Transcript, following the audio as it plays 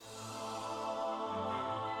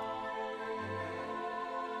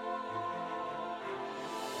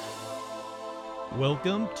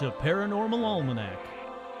Welcome to Paranormal Almanac.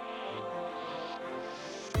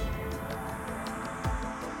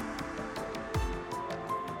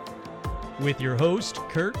 With your host,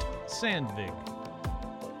 Kurt Sandvig.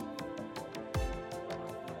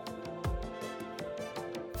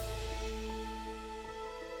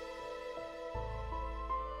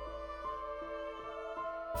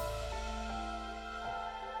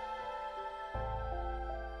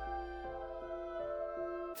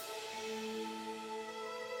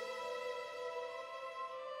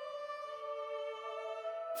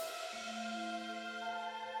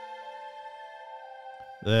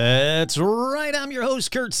 That's right, I'm your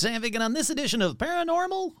host, Kurt Sandvig, and on this edition of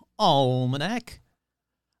Paranormal Almanac,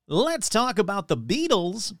 let's talk about the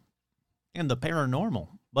Beatles and the paranormal.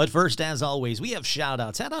 But first, as always, we have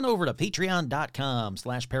shout-outs. Head on over to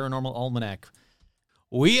patreon.com/paranormalalmanac.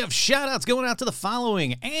 We have shout-outs going out to the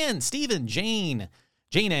following: Ann, Stephen, Jane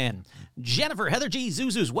Ann, Jennifer, Heather G,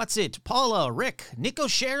 Zuzu's What's It, Paula, Rick, Nico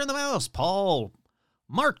Share in the Mouse, Paul,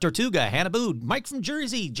 Mark Tortuga, Hannah Bood, Mike from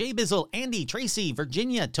Jersey, Jay Bizzle, Andy, Tracy,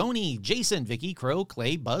 Virginia, Tony, Jason, Vicky, Crow,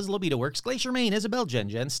 Clay, Buzz, Lobita Works, Glacier Maine, Isabel,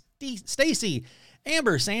 Jen, Stacy,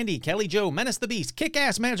 Amber, Sandy, Kelly Joe, Menace the Beast,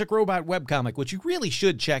 Kick-Ass Magic Robot Webcomic, which you really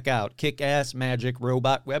should check out, Kick-Ass Magic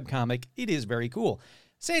Robot Webcomic. It is very cool.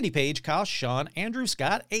 Sandy Page, Kosh, Sean, Andrew,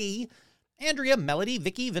 Scott, A, Andrea, Melody,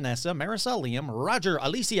 Vicky, Vanessa, Marisol, Liam, Roger,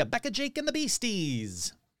 Alicia, Becca, Jake, and the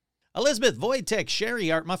Beasties. Elizabeth, Voidtech,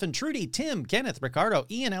 Sherry, Art Muffin, Trudy, Tim, Kenneth, Ricardo,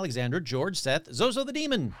 Ian, Alexander, George, Seth, Zozo the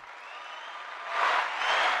Demon,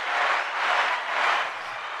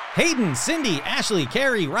 Hayden, Cindy, Ashley,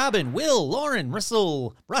 Carrie, Robin, Will, Lauren,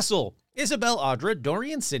 Russell, Isabel, Audra,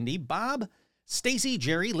 Dorian, Cindy, Bob, Stacy,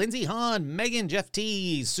 Jerry, Lindsay, Hahn, Megan, Jeff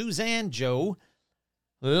T, Suzanne, Joe,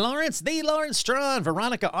 Lawrence, Strawn,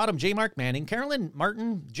 Veronica, Autumn, J. Mark Manning, Carolyn,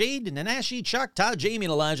 Martin, Jade, Nanashi, Chuck, Todd, Jamie,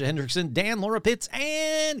 and Elijah Hendrickson, Dan, Laura Pitts,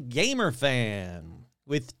 and Gamer Fan.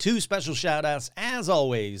 With two special shout-outs, as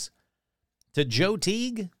always, to Joe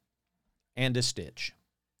Teague and to Stitch.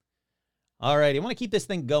 All right, I want to keep this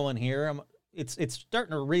thing going here. It's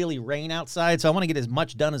starting to really rain outside, so I want to get as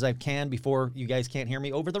much done as I can before you guys can't hear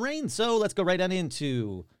me over the rain. So let's go right on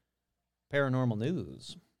into paranormal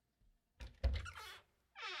news.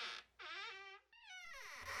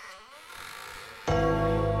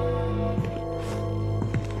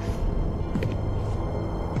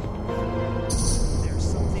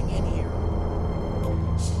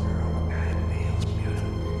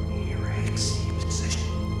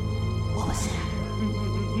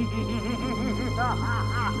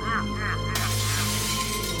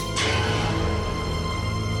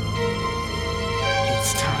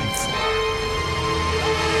 It's time for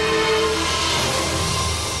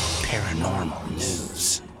Paranormal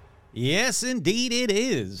News. Yes, indeed it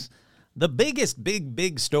is. The biggest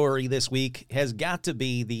big story this week has got to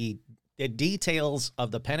be the details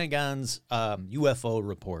of the Pentagon's UFO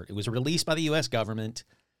report. It was released by the U.S. government.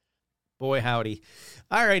 Boy, howdy.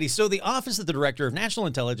 Alrighty, so the Office of the Director of National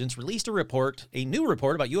Intelligence released a new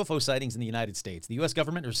report about UFO sightings in the United States. The U.S.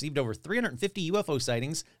 government received over 350 UFO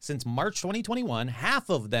sightings since March 2021.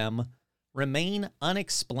 Half of them remain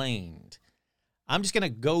unexplained. I'm just going to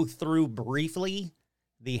go through briefly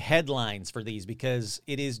the headlines for these because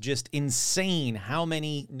it is just insane how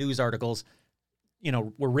many news articles,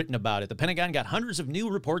 were written about it. The Pentagon got hundreds of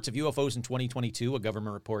new reports of UFOs in 2022, a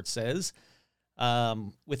government report says.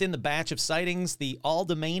 Within the batch of sightings, the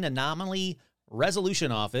All-Domain Anomaly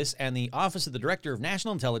Resolution Office and the Office of the Director of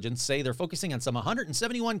National Intelligence say they're focusing on some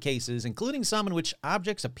 171 cases, including some in which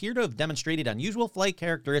objects appear to have demonstrated unusual flight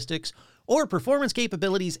characteristics or performance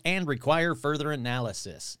capabilities and require further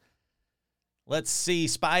analysis. Let's see.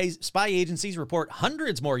 Spy agencies report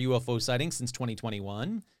hundreds more UFO sightings since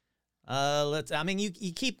 2021.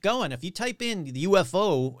 You keep going. If you type in the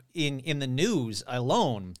UFO in the news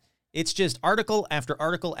alone, it's just article after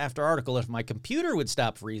article after article. If my computer would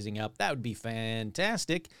stop freezing up, that would be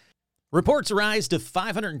fantastic. Reports rise to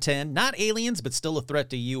 510, not aliens, but still a threat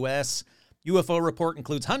to U.S. UFO report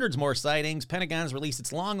includes hundreds more sightings. Pentagon's released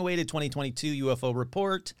its long-awaited 2022 UFO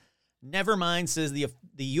report. Nevermind says the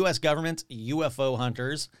U.S. government's UFO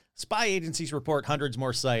hunters. Spy agencies report hundreds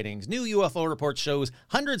more sightings. New UFO report shows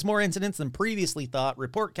hundreds more incidents than previously thought.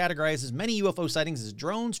 Report categorizes many UFO sightings as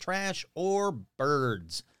drones, trash, or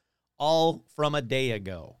birds. All from a day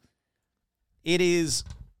ago. It is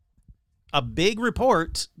a big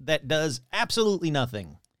report that does absolutely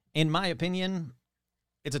nothing. In my opinion,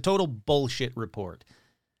 it's a total bullshit report.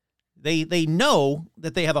 They know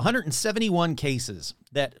that they have 171 cases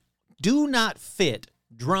that do not fit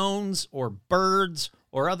drones or birds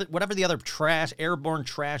or whatever the other trash, airborne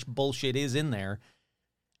trash bullshit is in there.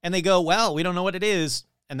 And they go, well, we don't know what it is,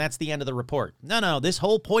 and that's the end of the report. No, this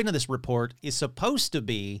whole point of this report is supposed to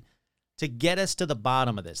be to get us to the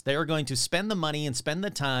bottom of this. They are going to spend the money and spend the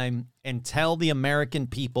time and tell the American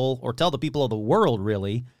people, or tell the people of the world,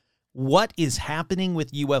 really, what is happening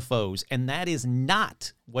with UFOs. And that is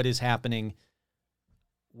not what is happening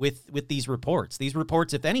with these reports. These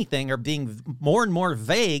reports, if anything, are being more and more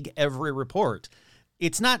vague every report.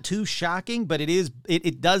 It's not too shocking, but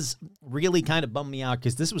it does really kind of bum me out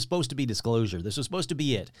because this was supposed to be disclosure. This was supposed to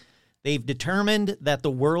be it. They've determined that the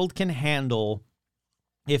world can handle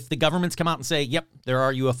if the governments come out and say, yep, there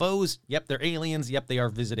are UFOs, yep, they're aliens, yep, they are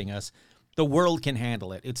visiting us. The world can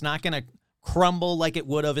handle it. It's not going to crumble like it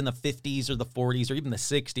would have in the 50s or the 40s or even the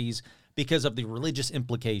 60s because of the religious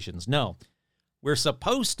implications. No, we're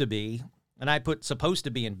supposed to be, and I put supposed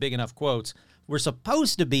to be in big enough quotes, we're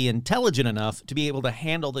supposed to be intelligent enough to be able to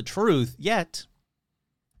handle the truth, yet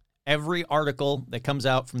every article that comes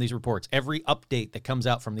out from these reports, every update that comes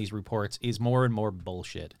out from these reports is more and more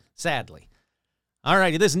bullshit, sadly. All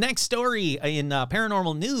right, this next story in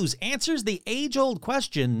paranormal news answers the age-old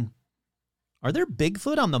question, are there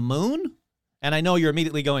Bigfoot on the moon? And I know you're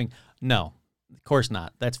immediately going, no, of course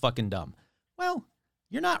not. That's fucking dumb. Well,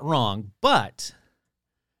 you're not wrong, but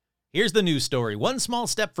here's the news story. One small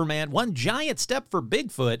step for man, one giant step for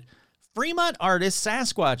Bigfoot. Fremont artist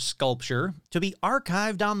Sasquatch sculpture to be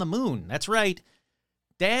archived on the moon. That's right.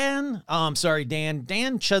 Dan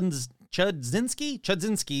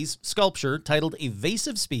Chudzinski's sculpture titled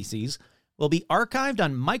Evasive Species will be archived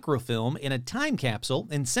on microfilm in a time capsule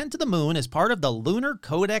and sent to the moon as part of the Lunar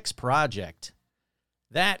Codex project.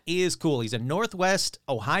 That is cool. He's a Northwest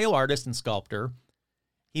Ohio artist and sculptor.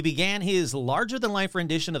 He began his larger-than-life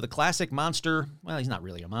rendition of the classic monster, well, he's not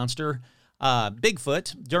really a monster,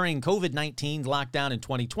 Bigfoot, during COVID-19 lockdown in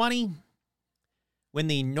 2020, when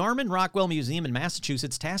the Norman Rockwell Museum in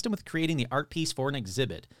Massachusetts tasked him with creating the art piece for an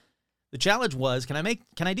exhibit. The challenge was, can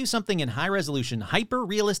I do something in high-resolution,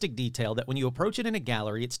 hyper-realistic detail that when you approach it in a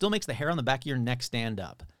gallery, it still makes the hair on the back of your neck stand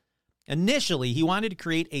up? Initially, he wanted to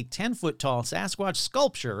create a 10-foot-tall Sasquatch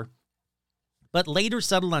sculpture, but later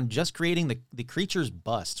settled on just creating the creature's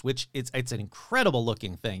busts, which it's an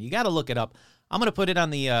incredible-looking thing. You got to look it up. I'm going to put it on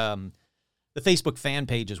the Facebook fan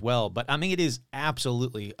page as well, but I mean, it is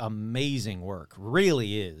absolutely amazing work.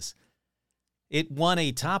 Really is. It won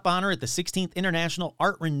a top honor at the 16th International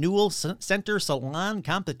Art Renewal Center Salon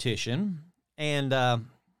Competition, and the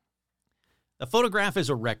photograph is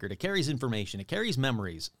a record. It carries information. It carries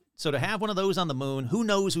memories. So to have one of those on the moon, who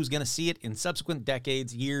knows who's going to see it in subsequent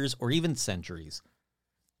decades, years, or even centuries.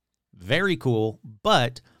 Very cool,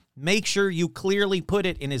 but make sure you clearly put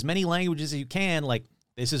it in as many languages as you can, like,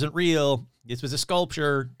 this isn't real, this was a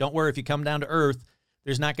sculpture, don't worry if you come down to Earth,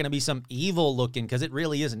 there's not going to be some evil-looking, because it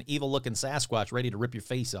really is an evil-looking Sasquatch ready to rip your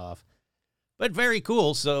face off. But very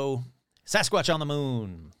cool, so Sasquatch on the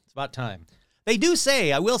moon. It's about time. They do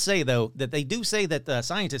say, I will say, though, that they do say that the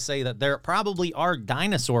scientists say that there probably are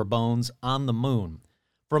dinosaur bones on the moon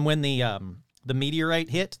from when the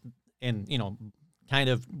meteorite hit and, kind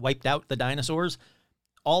of wiped out the dinosaurs.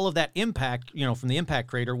 All of that impact, from the impact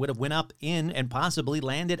crater would have went up in and possibly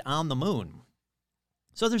landed on the moon.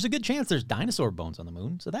 So there's a good chance there's dinosaur bones on the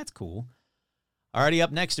moon, so that's cool. Already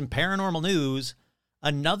up next in paranormal news,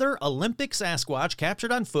 another Olympic Sasquatch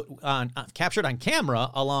captured on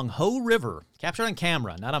camera along Hoh River. Captured on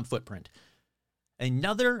camera, not on footprint.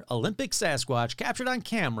 Another Olympic Sasquatch captured on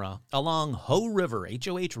camera along Hoh River,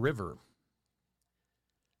 H-O-H River.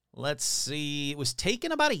 Let's see. It was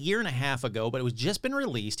taken about 1.5 years ago, but it was just been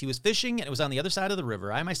released. He was fishing, and it was on the other side of the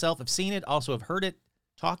river. I myself have seen it, also have heard it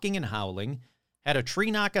talking and howling. Had a tree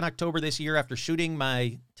knock in October this year after shooting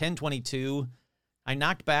my 10-22. I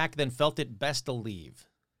knocked back, then felt it best to leave.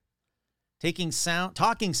 Talking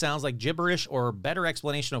sounds like gibberish or better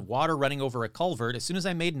explanation of water running over a culvert. As soon as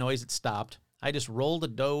I made noise, it stopped. I just rolled a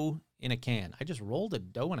dough in a can. I just rolled a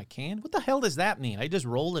dough in a can? What the hell does that mean? I just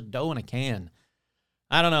rolled a dough in a can.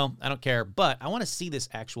 I don't know. I don't care. But I want to see this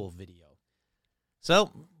actual video.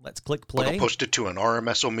 So let's click play. Photo posted to an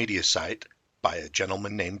RMSO media site by a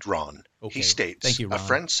gentleman named Ron. Okay. He states, Thank you, Ron. A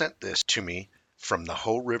friend sent this to me from the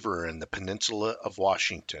Hoh River in the peninsula of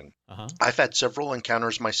Washington. I've had several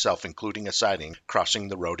encounters myself, including a sighting crossing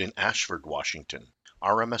the road in Ashford, Washington.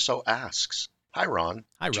 RMSO asks, Hi, Ron.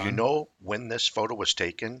 Hi, Ron. Do you know when this photo was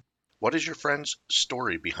taken? What is your friend's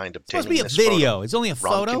story behind It's obtaining supposed to be a video. It's only a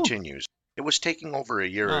photo? Ron continues, It was taken over a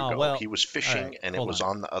year ago. Well, he was fishing, right, and it was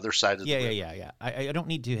on the other side of the river. Yeah. I don't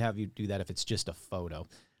need to have you do that if it's just a photo.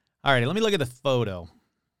 All right, let me look at the photo.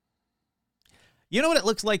 You know what it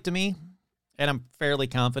looks like to me? And I'm fairly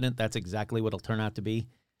confident that's exactly what it'll turn out to be.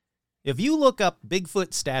 If you look up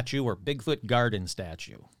Bigfoot statue or Bigfoot garden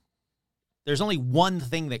statue, there's only one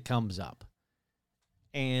thing that comes up.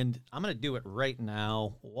 And I'm going to do it right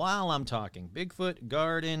now while I'm talking. Bigfoot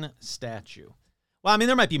garden statue. Well, I mean,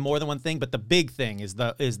 there might be more than one thing, but the big thing is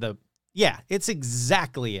yeah, it's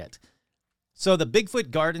exactly it. So the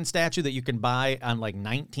Bigfoot garden statue that you can buy on like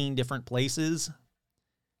 19 different places,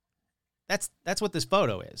 that's what this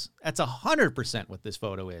photo is. That's 100% what this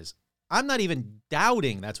photo is. I'm not even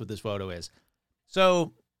doubting that's what this photo is.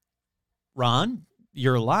 So, Ron,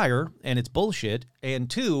 you're a liar, and it's bullshit. And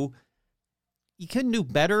 2, you couldn't do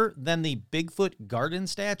better than the Bigfoot garden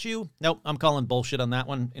statue? Nope, I'm calling bullshit on that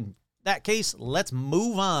one. In that case, let's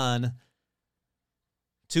move on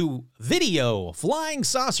to video. Flying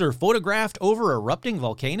saucer photographed over erupting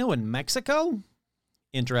volcano in Mexico?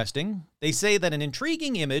 Interesting. They say that an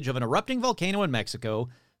intriguing image of an erupting volcano in Mexico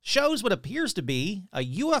shows what appears to be a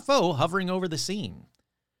UFO hovering over the scene.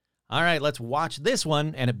 All right, let's watch this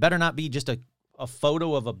one, and it better not be just a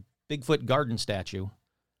photo of a Bigfoot garden statue.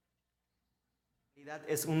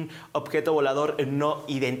 Es un objeto volador no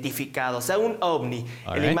identificado, o sea, un ovni.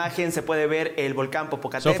 En la imagen se puede ver el volcán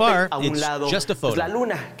Popocatépetl, a un lado es la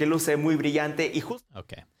luna que luce muy brillante y justo.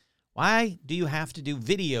 Okay. Why do you have to do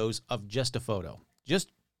videos of just a photo?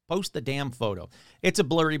 Just post the damn photo. It's a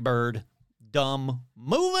blurry bird. Dumb.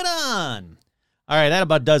 Moving on. All right, that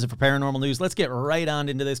about does it for paranormal news. Let's get right on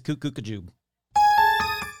into this kook-kook-a-joob.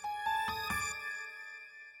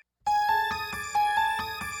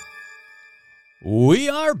 We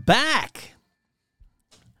are back.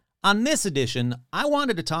 On this edition, I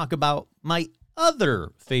wanted to talk about my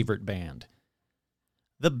other favorite band.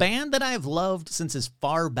 The band that I've loved since as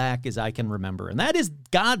far back as I can remember, and that is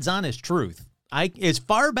God's honest truth. As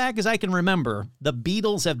far back as I can remember, the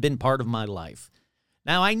Beatles have been part of my life.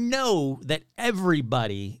 Now, I know that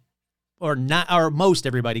everybody, or most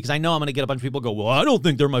everybody, because I know I'm going to get a bunch of people go, well, I don't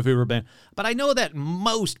think they're my favorite band. But I know that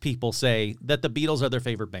most people say that the Beatles are their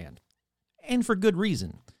favorite band. And for good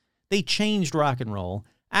reason. They changed rock and roll.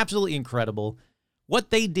 Absolutely incredible. What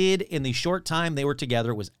they did in the short time they were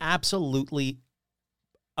together was absolutely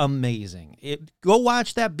amazing. Go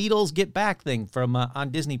watch that Beatles Get Back thing from on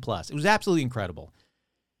Disney Plus. It was absolutely incredible.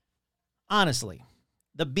 Honestly,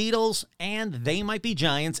 the Beatles and They Might Be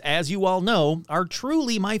Giants, as you all know, are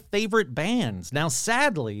truly my favorite bands. Now,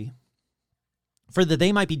 sadly, for the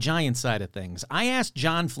They Might Be Giants side of things, I asked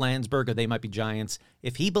John Flansburgh of They Might Be Giants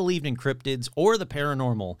if he believed in cryptids or the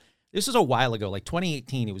paranormal. This was a while ago, like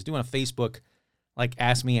 2018. He was doing a Facebook, like,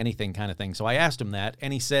 Ask Me Anything kind of thing. So I asked him that,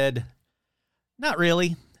 and he said, not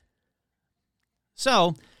really.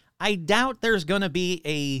 So I doubt there's going to be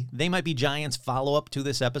a They Might Be Giants follow-up to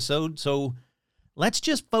this episode. So let's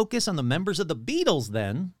just focus on the members of the Beatles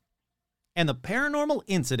then and the paranormal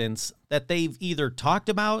incidents that they've either talked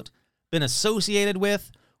about, been associated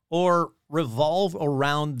with, or revolve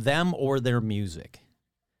around them or their music.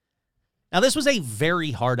 Now, this was a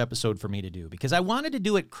very hard episode for me to do because I wanted to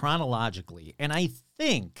do it chronologically, and I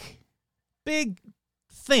think,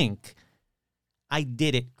 I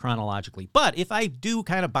did it chronologically. But if I do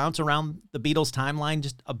kind of bounce around the Beatles timeline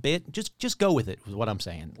just a bit, just go with it, is what I'm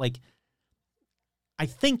saying. Like, I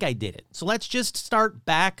think I did it. So let's just start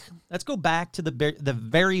back. Let's go back to the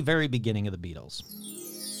very, very beginning of the Beatles.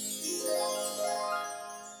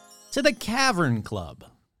 To the Cavern Club,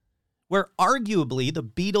 where arguably the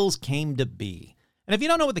Beatles came to be. And if you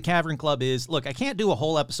don't know what the Cavern Club is, look, I can't do a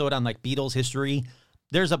whole episode on like Beatles history.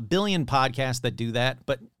 There's a billion podcasts that do that,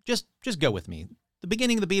 but just go with me. The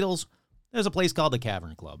beginning of the Beatles, there's a place called the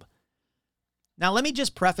Cavern Club. Now, let me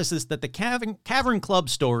just preface this that the Cavern Club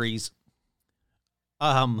stories, they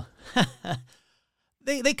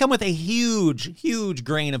come with a huge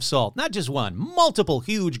grain of salt. Not just one, multiple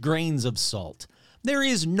huge grains of salt. There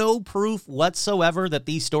is no proof whatsoever that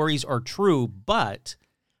these stories are true, but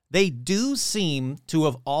they do seem to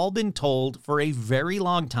have all been told for a very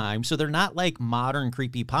long time, so they're not like modern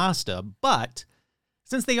creepypasta, but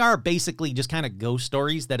since they are basically just kind of ghost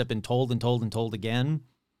stories that have been told and told and told again,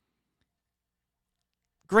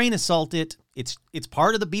 grain of salt it. It's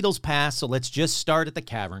part of the Beatles' past, so let's just start at the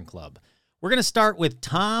Cavern Club. We're going to start with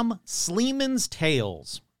Tom Sleeman's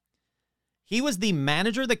Tales. He was the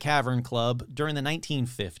manager of the Cavern Club during the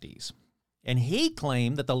 1950s, and he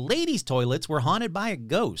claimed that the ladies' toilets were haunted by a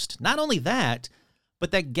ghost. Not only that,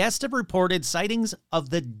 but that guests have reported sightings of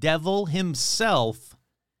the devil himself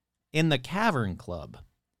in the Cavern Club.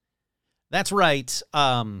 That's right.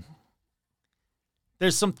 There's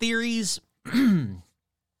some theories.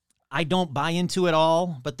 I don't buy into it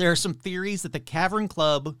all, but there are some theories that the Cavern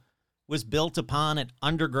Club was built upon an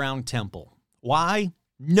underground temple. Why?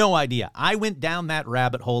 No idea. I went down that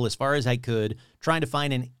rabbit hole as far as I could, trying to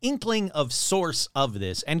find an inkling of source of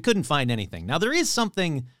this, and couldn't find anything. Now, there is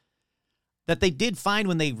something that they did find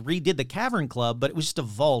when they redid the Cavern Club, but it was just a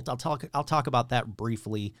vault. I'll talk about that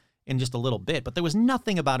briefly in just a little bit, but there was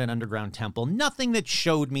nothing about an underground temple, nothing that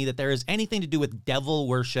showed me that there is anything to do with devil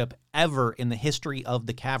worship ever in the history of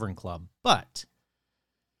the Cavern Club. But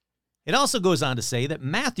it also goes on to say that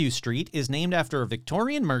Matthew Street is named after a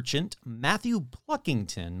Victorian merchant, Matthew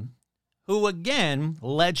Pluckington, who, again,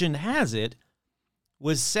 legend has it,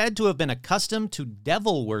 was said to have been accustomed to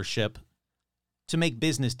devil worship to make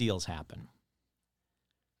business deals happen.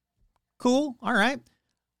 Cool, all right.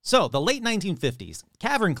 So, the late 1950s,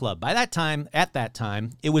 Cavern Club, at that time,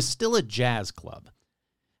 it was still a jazz club.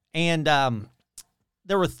 And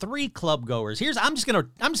there were 3 club goers. I'm just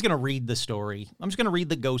gonna read the story. I'm just gonna read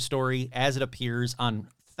the ghost story as it appears on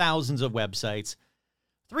thousands of websites.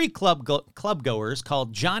 3 club goers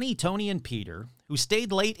called Johnny, Tony, and Peter, who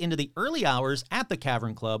stayed late into the early hours at the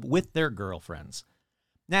Cavern Club with their girlfriends.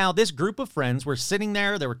 Now, this group of friends were sitting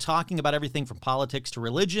there. They were talking about everything from politics to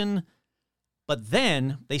religion. But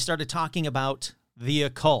then they started talking about the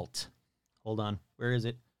occult. Hold on. Where is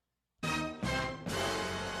it?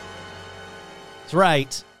 That's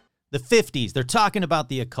right. The 50s. They're talking about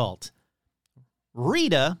the occult.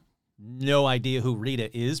 Rita, no idea who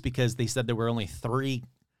Rita is because they said there were only 3.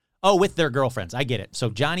 Oh, with their girlfriends. I get it. So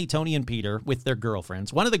Johnny, Tony, and Peter with their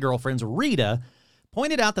girlfriends. One of the girlfriends, Rita,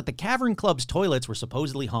 pointed out that the Cavern Club's toilets were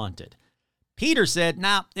supposedly haunted. Peter said,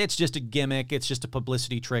 nah, it's just a gimmick. It's just a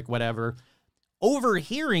publicity trick, whatever.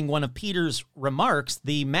 Overhearing one of Peter's remarks,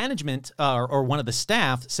 the management or one of the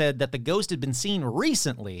staff said that the ghost had been seen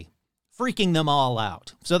recently, freaking them all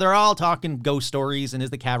out. So they're all talking ghost stories, and is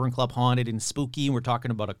the Cavern Club haunted and spooky? And we're talking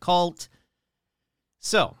about a cult.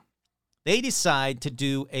 So they decide to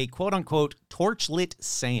do a quote-unquote torchlit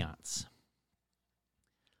seance.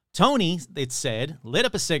 Tony, it said, lit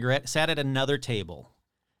up a cigarette, sat at another table.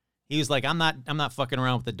 He was like, I'm not fucking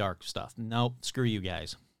around with the dark stuff. Nope, screw you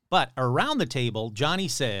guys. But around the table, Johnny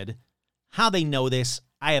said, how they know this,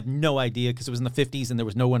 I have no idea because it was in the 50s and there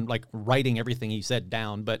was no one like writing everything he said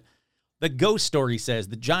down. But the ghost story says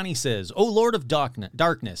that Johnny says, "O Lord of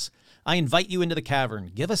darkness, I invite you into the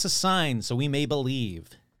cavern. Give us a sign so we may believe."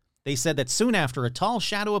 They said that soon after, a tall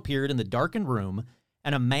shadow appeared in the darkened room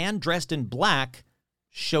and a man dressed in black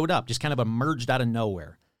showed up, just kind of emerged out of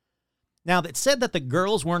nowhere. Now, it said that the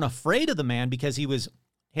girls weren't afraid of the man because he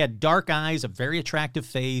had dark eyes, a very attractive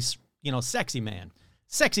face, sexy man,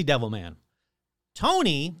 sexy devil man.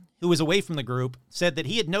 Tony, who was away from the group, said that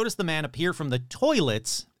he had noticed the man appear from the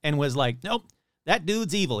toilets and was like, nope, that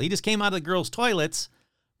dude's evil. He just came out of the girls' toilets,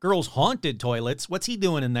 girls' haunted toilets. What's he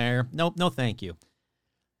doing in there? Nope, no thank you.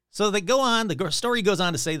 So they go on, the story goes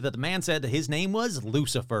on to say that the man said that his name was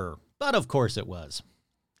Lucifer, but of course it was.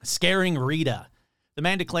 Scaring Rita. The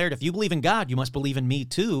man declared, if you believe in God, you must believe in me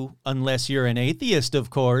too, unless you're an atheist, of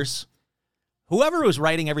course. Whoever was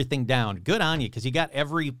writing everything down, good on you, because you got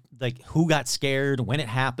who got scared, when it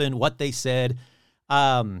happened, what they said.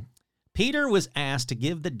 Peter was asked to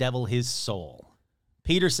give the devil his soul.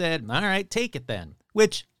 Peter said, all right, take it then.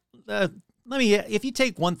 Which, if you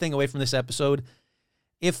take one thing away from this episode,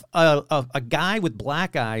 if a guy with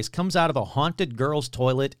black eyes comes out of a haunted girl's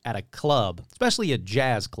toilet at a club, especially a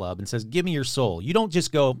jazz club, and says, give me your soul, you don't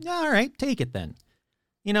just go, all right, take it then.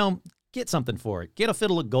 Get something for it. Get a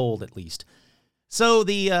fiddle of gold at least. So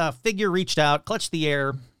the figure reached out, clutched the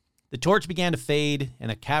air. The torch began to fade,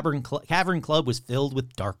 and the cavern club was filled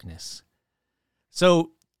with darkness.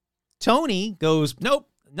 So Tony goes, nope,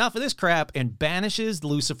 enough of this crap, and banishes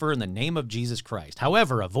Lucifer in the name of Jesus Christ.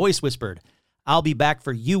 However, a voice whispered, I'll be back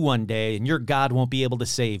for you one day, and your God won't be able to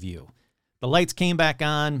save you. The lights came back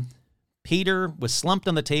on. Peter was slumped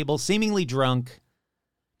on the table, seemingly drunk.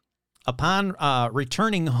 Upon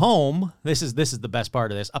returning home, this is the best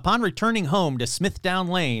part of this. Upon returning home to Smithdown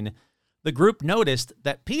Lane, the group noticed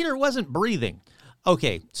that Peter wasn't breathing.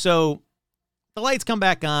 Okay, so the lights come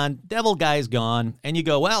back on, devil guy's gone, and you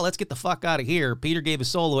go, well, let's get the fuck out of here. Peter gave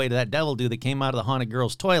his soul away to that devil dude that came out of the haunted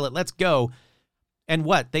girl's toilet. Let's go. And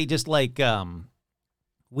what? They just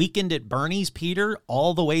Weekend at Bernie's Peter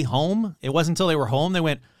all the way home? It wasn't until they were home they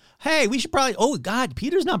went, hey, we should probably, oh God,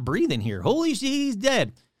 Peter's not breathing here. Holy shit, he's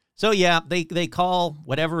dead. So yeah, they call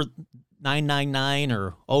whatever 999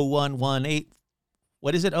 or 0118.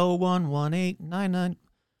 What is it?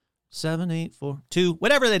 0118997842.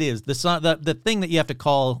 Whatever that is, the thing that you have to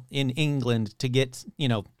call in England to get,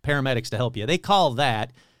 paramedics to help you. They call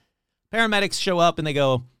that. Paramedics show up and they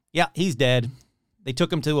go, yeah, he's dead. They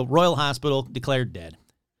took him to a Royal Hospital, declared dead.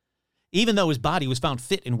 Even though his body was found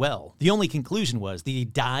fit and well, the only conclusion was that he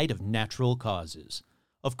died of natural causes.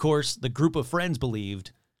 Of course, the group of friends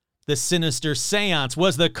believed the sinister seance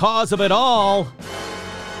was the cause of it all.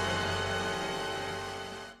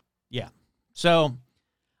 Yeah. So,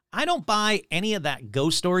 I don't buy any of that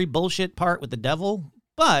ghost story bullshit part with the devil,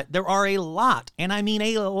 but there are a lot, and I mean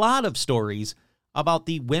a lot of stories about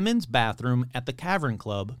the women's bathroom at the Cavern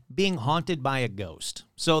Club being haunted by a ghost.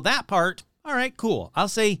 So that part, all right, cool. I'll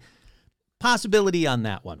say possibility on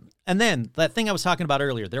that one. And then that thing I was talking about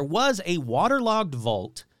earlier, there was a waterlogged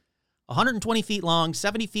vault, 120 feet long,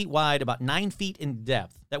 70 feet wide, about 9 feet in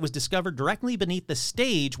depth, that was discovered directly beneath the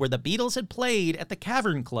stage where the Beatles had played at the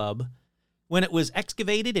Cavern Club when it was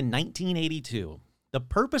excavated in 1982. The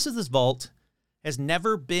purpose of this vault has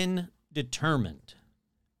never been determined.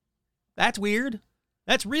 That's weird.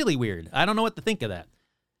 That's really weird. I don't know what to think of that.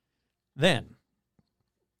 Then,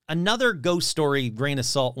 another ghost story, grain of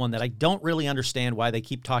salt one that I don't really understand why they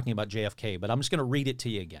keep talking about JFK, but I'm just going to read it to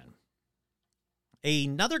you again.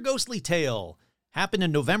 Another ghostly tale happened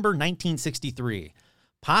in November 1963,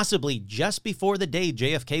 possibly just before the day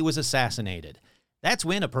JFK was assassinated. That's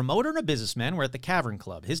when a promoter and a businessman were at the Cavern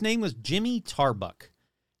Club. His name was Jimmy Tarbuck.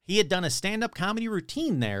 He had done a stand-up comedy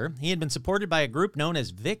routine there. He had been supported by a group known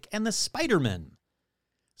as Vic and the Spidermen.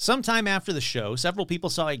 Sometime after the show, several people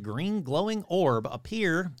saw a green glowing orb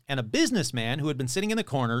appear, and a businessman who had been sitting in the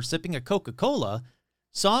corner sipping a Coca-Cola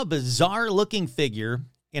saw a bizarre-looking figure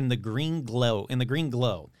in the green glow.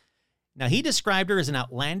 Now, he described her as an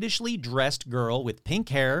outlandishly dressed girl with pink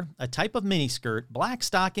hair, a type of miniskirt, black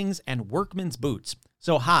stockings, and workman's boots.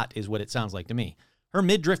 So hot is what it sounds like to me. Her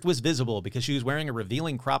midriff was visible because she was wearing a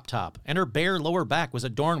revealing crop top, and her bare lower back was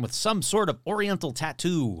adorned with some sort of oriental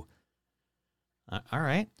tattoo. All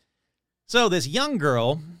right. So this young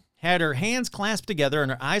girl had her hands clasped together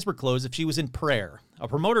and her eyes were closed if she was in prayer. A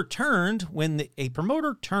promoter turned when the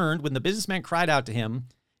businessman cried out to him,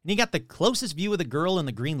 and he got the closest view of the girl in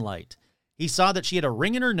the green light. He saw that she had a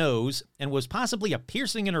ring in her nose and was possibly a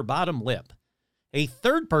piercing in her bottom lip. A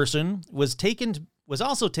third person was taken to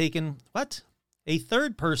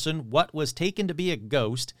be a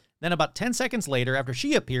ghost. Then about 10 seconds later, after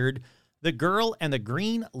she appeared, the girl and the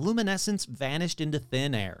green luminescence vanished into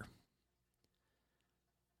thin air.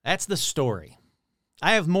 That's the story.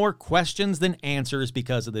 I have more questions than answers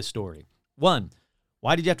because of this story. 1,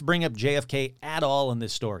 why did you have to bring up JFK at all in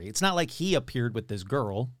this story? It's not like he appeared with this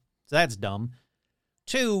girl, so that's dumb.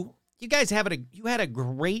 2, you guys had a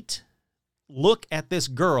great look at this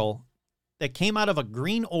girl that came out of a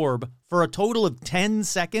green orb for a total of 10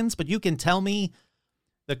 seconds, but you can tell me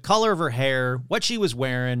the color of her hair, what she was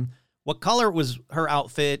wearing, what color was her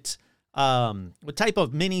outfit, what type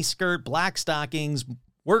of mini skirt, black stockings,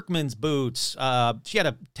 workman's boots. She had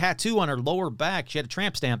a tattoo on her lower back. She had a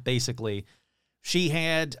tramp stamp, basically. She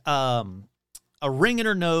had a ring in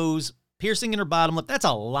her nose, piercing in her bottom lip. That's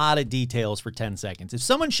a lot of details for 10 seconds. If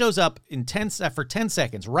someone shows up for 10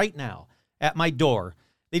 seconds right now at my door,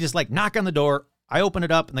 they just knock on the door. I open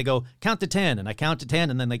it up and they go, count to 10. And I count to 10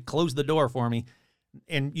 and then they close the door for me.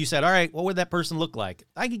 And you said, all right, what would that person look like?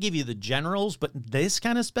 I could give you the generals, but this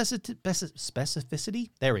kind of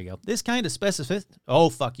specificity? There we go. This kind of specificity? Oh,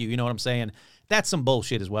 fuck you. You know what I'm saying? That's some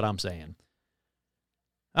bullshit is what I'm saying.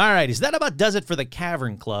 All right, is that about does it for the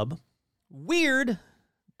Cavern Club? Weird.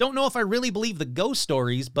 Don't know if I really believe the ghost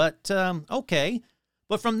stories, but okay.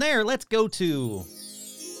 But from there, let's go to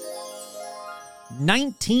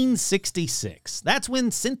 1966. That's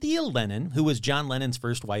when Cynthia Lennon, who was John Lennon's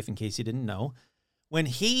first wife, in case you didn't know, when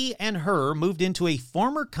he and her moved into a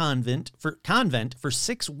former convent for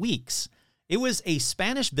 6 weeks. It was a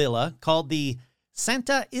Spanish villa called the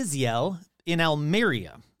Santa Isiel in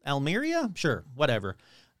Almeria. Almeria? Sure, whatever.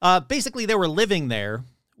 Basically, they were living there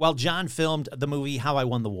while John filmed the movie How I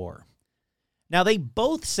Won the War. Now, they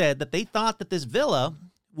both said that they thought that this villa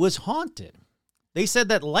was haunted. They said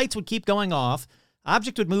that lights would keep going off,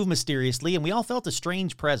 objects would move mysteriously, and we all felt a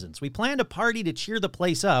strange presence. We planned a party to cheer the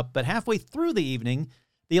place up, but halfway through the evening,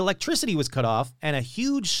 the electricity was cut off and a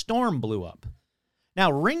huge storm blew up.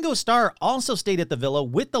 Now, Ringo Starr also stayed at the villa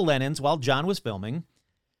with the Lennons while John was filming,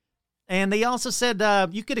 and they also said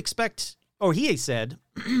he said,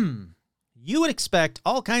 you would expect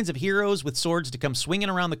all kinds of heroes with swords to come swinging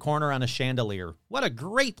around the corner on a chandelier. What a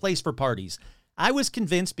great place for parties. I was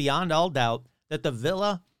convinced beyond all doubt that the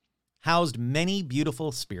villa housed many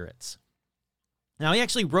beautiful spirits. Now, he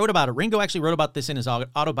actually wrote about it. Ringo actually wrote about this in his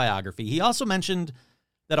autobiography. He also mentioned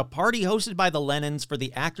that a party hosted by the Lennons for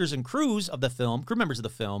the actors and crew members of the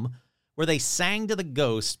film, where they sang to the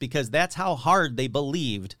ghosts because that's how hard they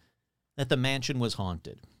believed that the mansion was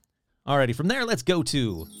haunted. Alrighty, from there, let's go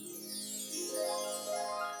to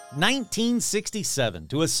 1967,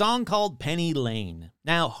 to a song called Penny Lane.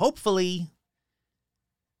 Now, hopefully,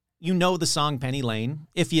 you know the song Penny Lane.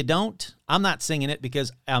 If you don't, I'm not singing it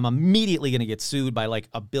because I'm immediately going to get sued by like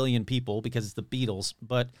 1 billion people because it's the Beatles.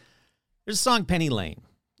 But there's a song, Penny Lane.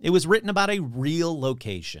 It was written about a real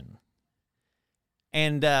location.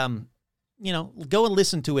 And, go and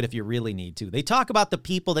listen to it if you really need to. They talk about the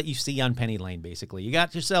people that you see on Penny Lane, basically. You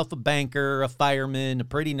got yourself a banker, a fireman, a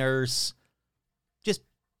pretty nurse, just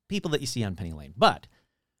people that you see on Penny Lane. But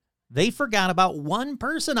they forgot about one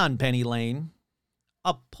person on Penny Lane,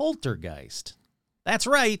 a poltergeist. That's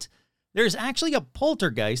right. There's actually a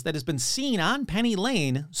poltergeist that has been seen on Penny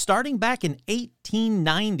Lane starting back in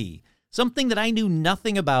 1890, something that I knew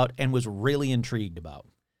nothing about and was really intrigued about.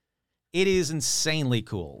 It is insanely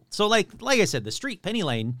cool. So like I said, the street Penny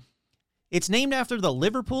Lane, it's named after the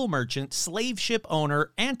Liverpool merchant, slave ship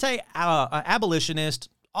owner, anti-abolitionist,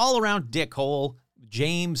 all-around dickhole,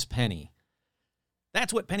 James Penny.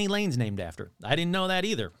 That's what Penny Lane's named after. I didn't know that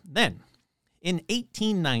either. Then, in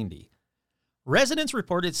 1890, residents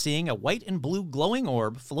reported seeing a white and blue glowing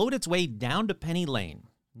orb float its way down to Penny Lane.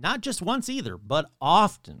 Not just once either, but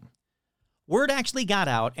often. Word actually got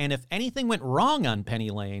out, and if anything went wrong on Penny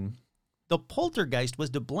Lane, the poltergeist was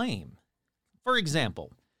to blame. For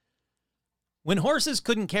example, when horses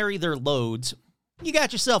couldn't carry their loads, you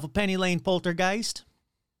got yourself a Penny Lane poltergeist.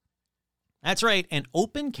 That's right, an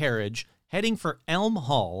open carriage heading for Elm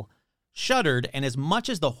Hall shuddered, and as much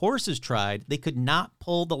as the horses tried, they could not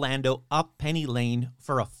pull the Landau up Penny Lane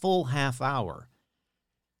for a full half hour.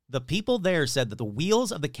 The people there said that the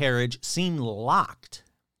wheels of the carriage seemed locked,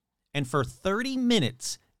 and for 30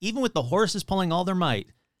 minutes, even with the horses pulling all their might,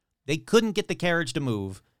 they couldn't get the carriage to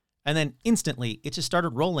move, and then instantly it just started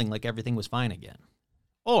rolling like everything was fine again.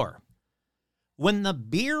 Or, when the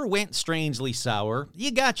beer went strangely sour,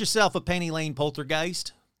 you got yourself a Penny Lane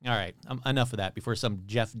poltergeist. All right, enough of that before some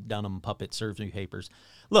Jeff Dunham puppet serves me papers.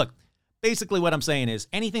 Look, basically what I'm saying is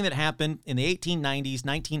anything that happened in the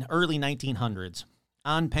 1890s, early 1900s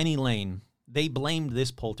on Penny Lane, they blamed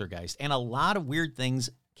this poltergeist, and a lot of weird things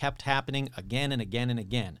kept happening again and again and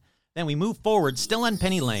again. Then we move forward, still on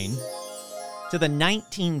Penny Lane, to the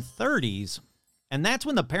 1930s, and that's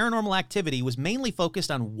when the paranormal activity was mainly focused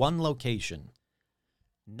on one location,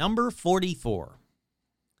 number 44.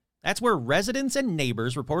 That's where residents and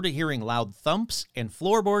neighbors reported hearing loud thumps and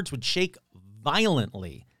floorboards would shake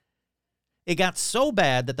violently. It got so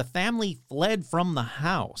bad that the family fled from the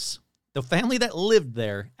house. The family that lived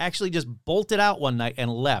there actually just bolted out one night and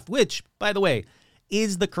left, which, by the way,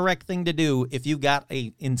 is the correct thing to do if you've got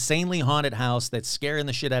a insanely haunted house that's scaring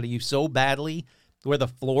the shit out of you so badly where the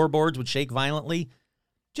floorboards would shake violently.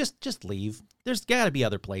 Just leave. There's got to be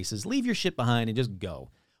other places. Leave your shit behind and just go.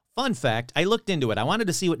 Fun fact, I looked into it. I wanted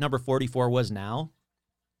to see what number 44 was now.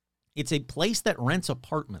 It's a place that rents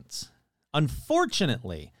apartments.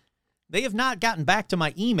 Unfortunately, they have not gotten back to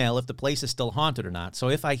my email if the place is still haunted or not. So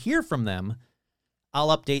if I hear from them,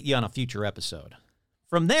 I'll update you on a future episode.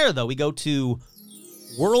 From there, though, we go to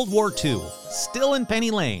World War II, still in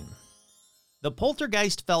Penny Lane. The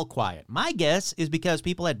poltergeist fell quiet. My guess is because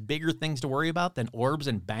people had bigger things to worry about than orbs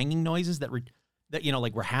and banging noises that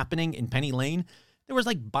were happening in Penny Lane. There was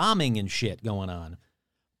like bombing and shit going on.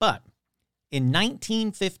 But in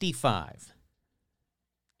 1955,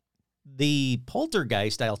 the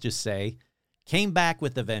poltergeist, I'll just say, came back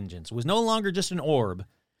with a vengeance. It was no longer just an orb.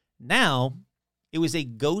 Now, it was a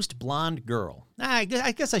ghost blonde girl. I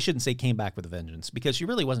guess I shouldn't say came back with a vengeance because she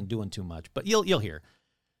really wasn't doing too much, but you'll hear.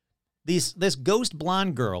 This ghost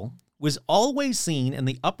blonde girl was always seen in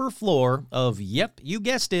the upper floor of, yep, you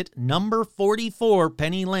guessed it, number 44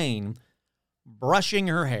 Penny Lane, brushing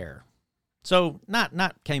her hair. So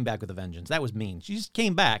not came back with a vengeance. That was mean. She just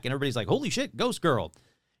came back and everybody's like, holy shit, ghost girl.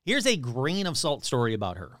 Here's a grain of salt story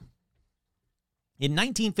about her. In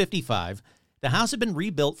 1955, the house had been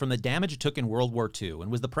rebuilt from the damage it took in World War II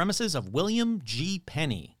and was the premises of William G.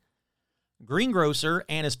 Penny, greengrocer,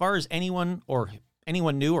 and as far as anyone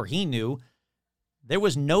knew or he knew, there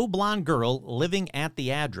was no blonde girl living at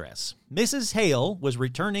the address. Mrs. Hale was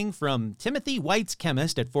returning from Timothy White's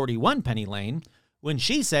chemist at 41 Penny Lane when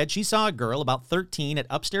she said she saw a girl about 13 at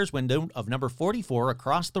upstairs window of number 44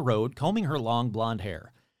 across the road combing her long blonde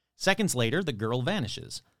hair. Seconds later, the girl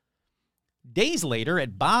vanishes. Days later,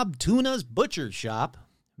 at Bob Tuna's butcher shop,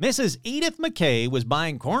 Mrs. Edith McKay was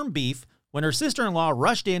buying corned beef when her sister-in-law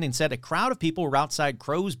rushed in and said a crowd of people were outside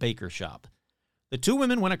Crow's baker shop. The two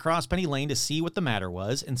women went across Penny Lane to see what the matter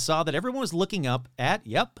was and saw that everyone was looking up at,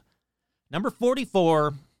 number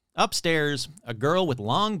 44, upstairs, a girl with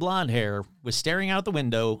long blonde hair was staring out the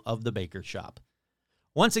window of the baker shop.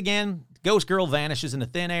 Once again, Ghost Girl vanishes into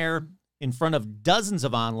thin air in front of dozens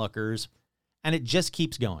of onlookers, and it just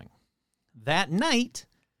keeps going. That night,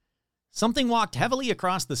 something walked heavily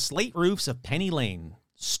across the slate roofs of Penny Lane,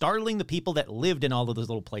 startling the people that lived in all of those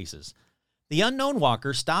little places. The unknown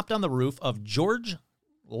walker stopped on the roof of George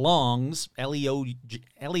Long's,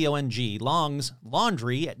 L-E-O-N-G, Long's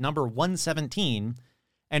Laundry at number 117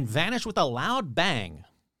 and vanished with a loud bang.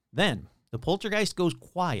 Then the poltergeist goes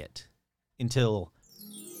quiet until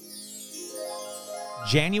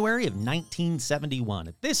January of 1971.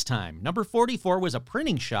 At this time, number 44 was a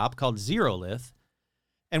printing shop called Zerolith.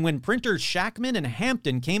 And when printers Shackman and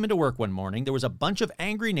Hampton came into work one morning, there was a bunch of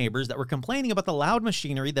angry neighbors that were complaining about the loud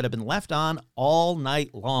machinery that had been left on all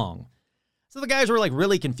night long. So the guys were like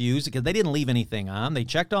really confused because they didn't leave anything on. They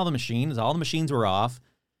checked all the machines were off.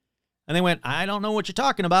 And they went, I don't know what you're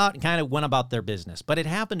talking about, and kind of went about their business. But it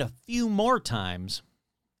happened a few more times.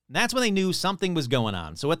 And that's when they knew something was going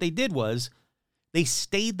on. So what they did was they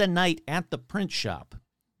stayed the night at the print shop.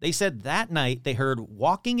 They said that night they heard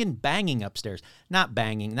walking and banging upstairs. Not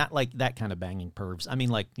banging, not like that kind of banging pervs. I mean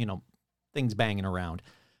like, things banging around.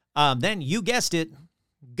 Then you guessed it,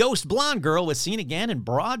 Ghost Blonde Girl was seen again in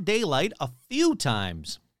broad daylight a few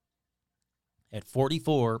times at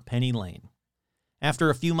 44 Penny Lane. After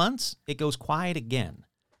a few months, it goes quiet again.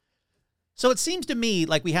 So it seems to me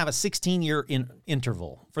like we have a 16-year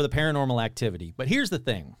interval for the paranormal activity. But here's the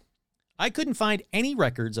thing. I couldn't find any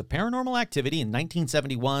records of paranormal activity in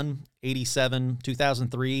 1971, 87,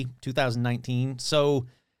 2003, 2019. So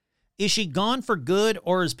is she gone for good,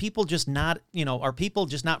 or is people just not, are people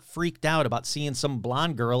just not freaked out about seeing some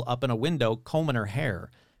blonde girl up in a window combing her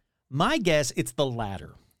hair? My guess, it's the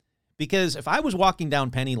latter. Because if I was walking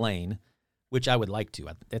down Penny Lane, which I would like to,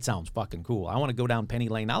 that sounds fucking cool. I want to go down Penny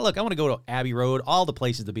Lane. Now look, I want to go to Abbey Road, all the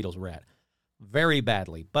places the Beatles were at. Very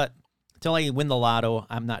badly, but until I win the lotto,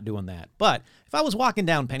 I'm not doing that. But if I was walking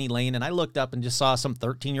down Penny Lane and I looked up and just saw some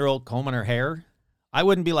 13-year-old combing her hair, I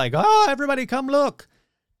wouldn't be like, oh, everybody come look.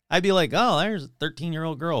 I'd be like, oh, there's a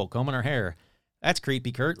 13-year-old girl combing her hair. That's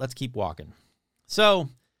creepy, Kurt. Let's keep walking. So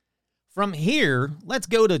from here, let's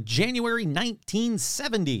go to January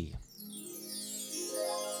 1970.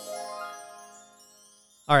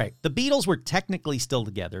 All right, the Beatles were technically still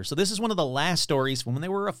together, so this is one of the last stories from when they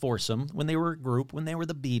were a foursome, when they were a group, when they were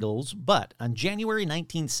the Beatles. But on January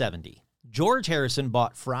 1970, George Harrison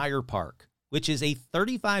bought Friar Park, which is a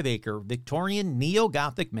 35-acre Victorian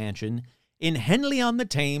neo-Gothic mansion in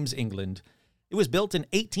Henley-on-the-Thames, England. It was built in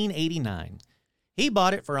 1889. He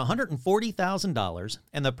bought it for $140,000,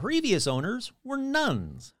 and the previous owners were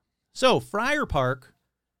nuns. So Friar Park,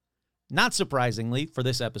 not surprisingly for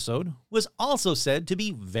this episode, was also said to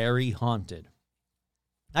be very haunted.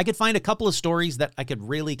 I could find a couple of stories that I could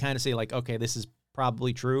really kind of say like, okay, this is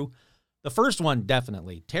probably true. The first one,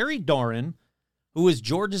 definitely. Terry Doran, who was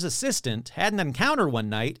George's assistant, had an encounter one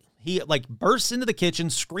night. He bursts into the kitchen,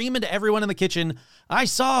 screaming to everyone in the kitchen, I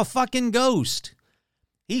saw a fucking ghost.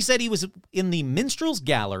 He said he was in the minstrel's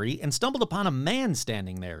gallery and stumbled upon a man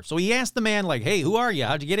standing there. So he asked the man hey, who are you?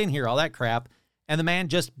 How'd you get in here? All that crap. And the man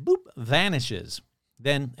just, boop, vanishes.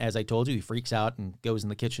 Then, as I told you, he freaks out and goes in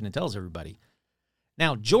the kitchen and tells everybody.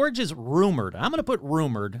 Now, George is rumored. I'm going to put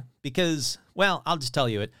rumored because, well, I'll just tell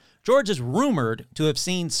you it. George is rumored to have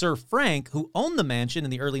seen Sir Frank, who owned the mansion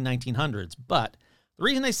in the early 1900s. But the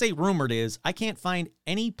reason I say rumored is I can't find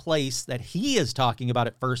any place that he is talking about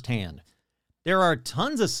it firsthand. There are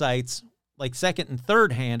tons of sites, like second and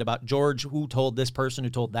third hand, about George, who told this person, who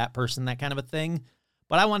told that person, that kind of a thing.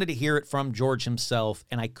 But I wanted to hear it from George himself,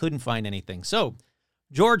 and I couldn't find anything. So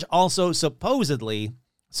George also supposedly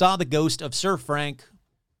saw the ghost of Sir Frank,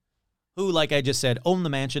 who, like I just said, owned the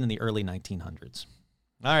mansion in the early 1900s.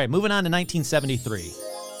 All right, moving on to 1973.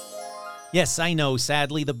 Yes, I know,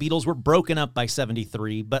 sadly, the Beatles were broken up by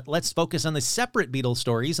 73, but let's focus on the separate Beatles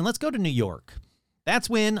stories, and let's go to New York. That's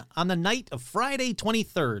when, on the night of Friday,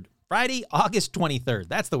 August 23rd,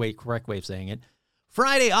 that's the correct way of saying it,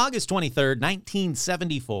 Friday, August 23rd,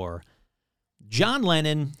 1974, John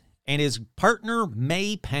Lennon and his partner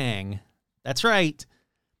May Pang, that's right,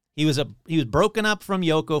 he was broken up from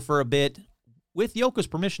Yoko for a bit, with Yoko's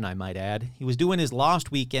permission, I might add. He was doing his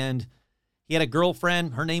Lost Weekend. He had a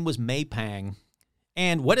girlfriend, her name was May Pang.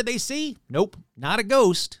 And what did they see? Nope, not a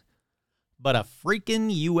ghost, but a freaking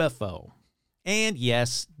UFO. And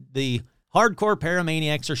yes, the hardcore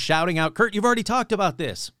paramaniacs are shouting out, Kurt, you've already talked about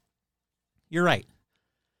this. You're right.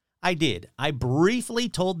 I did. I briefly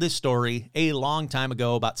told this story a long time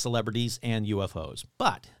ago about celebrities and UFOs.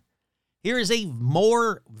 But here is a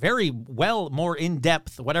more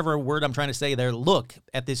in-depth, whatever word I'm trying to say there, look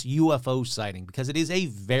at this UFO sighting, because it is a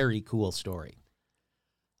very cool story.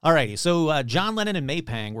 All righty, so John Lennon and May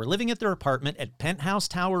Pang were living at their apartment at Penthouse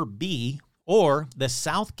Tower B, or the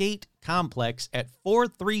Southgate Complex at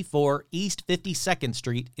 434 East 52nd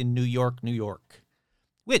Street in New York, New York.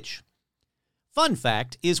 Which, fun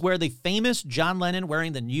fact, is where the famous John Lennon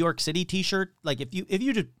wearing the New York City t-shirt, like if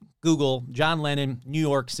you just Google John Lennon New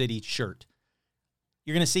York City shirt,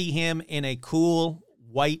 you're going to see him in a cool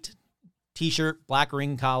white t-shirt, black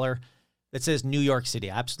ring collar that says New York City.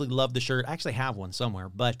 I absolutely love the shirt. I actually have one somewhere,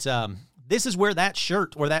 but this is where that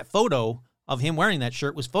shirt or that photo of him wearing that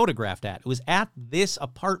shirt was photographed at. It was at this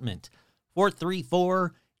apartment,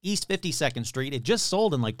 434 East 52nd Street. It just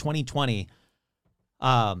sold in like 2020.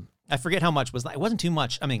 I forget how much it was. It wasn't too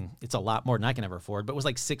much. I mean, it's a lot more than I can ever afford, but it was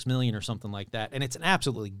like $6 million or something like that. And it's an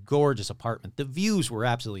absolutely gorgeous apartment. The views were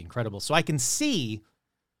absolutely incredible. So I can see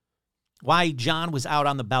why John was out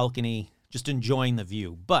on the balcony just enjoying the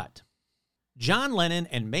view. But John Lennon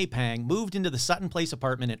and May Pang moved into the Sutton Place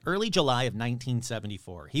apartment in early July of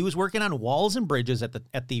 1974. He was working on walls and bridges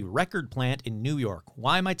at the record plant in New York.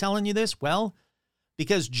 Why am I telling you this? Well,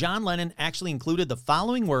 because John Lennon actually included the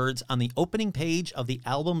following words on the opening page of the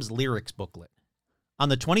album's lyrics booklet. On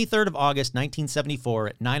the 23rd of August, 1974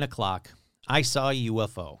 at 9 o'clock, I saw a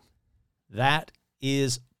UFO. That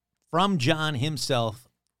is from John himself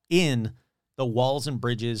in the Walls and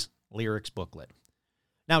Bridges lyrics booklet.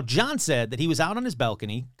 Now, John said that he was out on his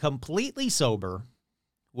balcony, completely sober,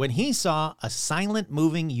 when he saw a silent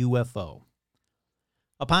moving UFO.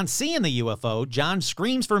 Upon seeing the UFO, John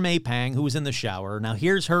screams for May Pang, who was in the shower. Now,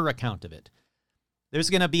 here's her account of it. There's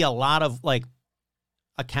going to be a lot of,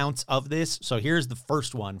 accounts of this, so here's the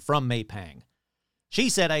first one from May Pang. She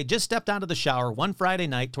said, I just stepped out of the shower one Friday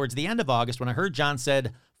night towards the end of August when I heard John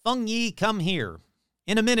said, Feng Yi, come here.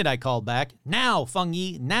 In a minute, I called back. Now, Feng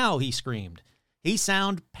Yi, now, he screamed. He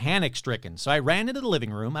sounded panic-stricken, so I ran into the living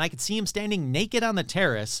room, and I could see him standing naked on the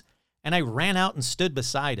terrace, and I ran out and stood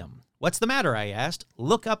beside him. What's the matter, I asked.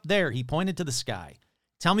 Look up there, he pointed to the sky.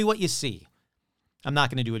 Tell me what you see. I'm not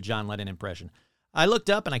going to do a John Lennon impression. I looked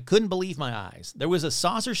up, and I couldn't believe my eyes. There was a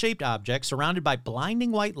saucer-shaped object surrounded by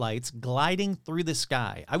blinding white lights gliding through the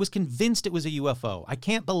sky. I was convinced it was a UFO. I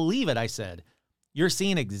can't believe it, I said. You're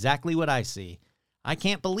seeing exactly what I see. I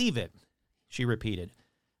can't believe it, she repeated.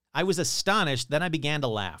 I was astonished, then I began to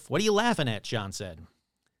laugh. What are you laughing at, John said.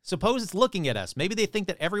 Suppose it's looking at us. Maybe they think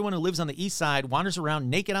that everyone who lives on the east side wanders around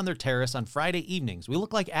naked on their terrace on Friday evenings. We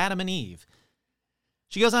look like Adam and Eve.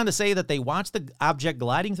 She goes on to say that they watched the object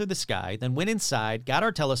gliding through the sky, then went inside, got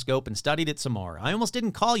our telescope, and studied it some more. I almost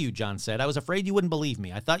didn't call you, John said. I was afraid you wouldn't believe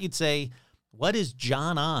me. I thought you'd say, what is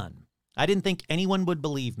John on? I didn't think anyone would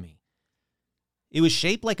believe me. It was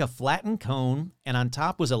shaped like a flattened cone, and on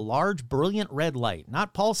top was a large, brilliant red light,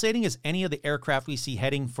 not pulsating as any of the aircraft we see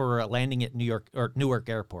heading for a landing at Newark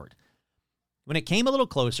Airport. When it came a little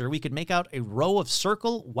closer, we could make out a row of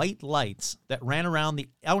circle white lights that ran around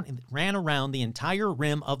the entire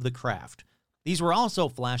rim of the craft. These were also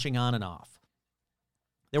flashing on and off.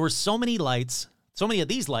 There were so many of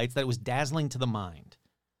these lights that it was dazzling to the mind.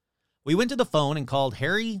 We went to the phone and called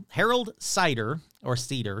Harold Cedar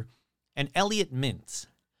and Elliot Mintz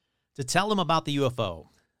to tell them about the UFO.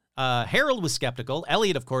 Harold was skeptical.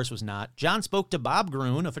 Elliot, of course, was not. John spoke to Bob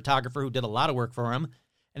Gruen, a photographer who did a lot of work for him,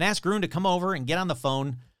 and asked Gruen to come over and get on the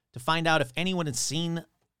phone to find out if anyone had seen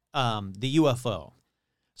the UFO.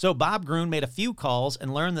 So Bob Gruen made a few calls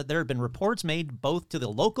and learned that there had been reports made both to the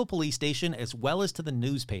local police station as well as to the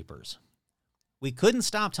newspapers. We couldn't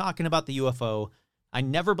stop talking about the UFO. I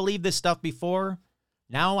never believed this stuff before.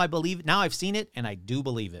 Now I've seen it, and I do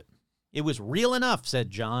believe it. It was real enough, said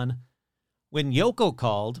John. When Yoko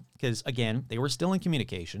called, because, again, they were still in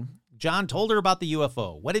communication, John told her about the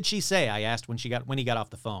UFO. What did she say? I asked when he got off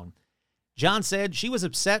the phone. John said she was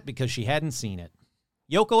upset because she hadn't seen it.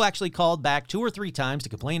 Yoko actually called back 2 or 3 times to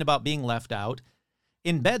complain about being left out.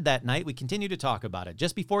 In bed that night, we continued to talk about it.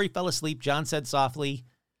 Just before he fell asleep, John said softly,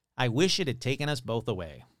 I wish it had taken us both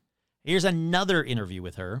away. Here's another interview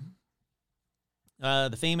with her.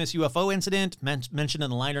 The famous UFO incident mentioned in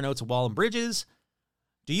the liner notes of Wall and Bridges.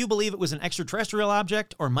 Do you believe it was an extraterrestrial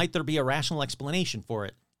object, or might there be a rational explanation for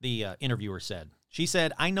it? The interviewer said. She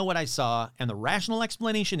said, I know what I saw, and the rational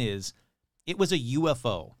explanation is it was a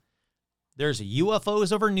UFO. There's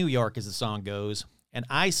UFOs over New York, as the song goes, and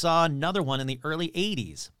I saw another one in the early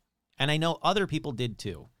 80s, and I know other people did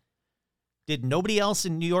too. Did nobody else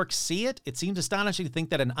in New York see it? It seems astonishing to think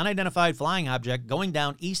that an unidentified flying object going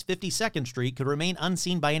down East 52nd Street could remain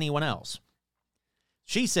unseen by anyone else.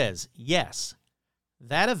 She says, yes,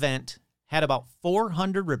 that event had about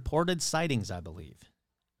 400 reported sightings, I believe.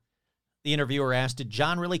 The interviewer asked, did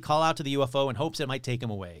John really call out to the UFO in hopes it might take him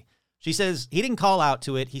away? She says he didn't call out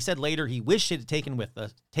to it. He said later he wished he had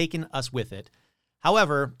taken us with it.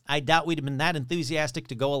 However, I doubt we'd have been that enthusiastic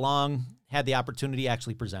to go along had the opportunity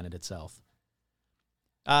actually presented itself.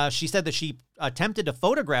 She said that she attempted to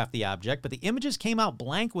photograph the object, but the images came out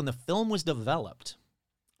blank when the film was developed.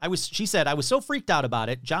 She said, I was so freaked out about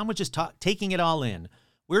it. John was just taking it all in.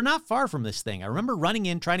 We're not far from this thing. I remember running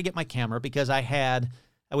in, trying to get my camera because I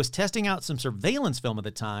was testing out some surveillance film at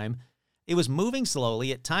the time. It was moving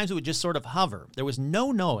slowly. At times it would just sort of hover. There was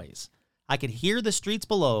no noise. I could hear the streets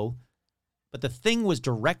below, but the thing was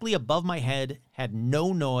directly above my head, had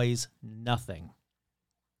no noise, nothing.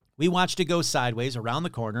 We watched it go sideways around the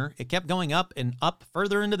corner. It kept going up and up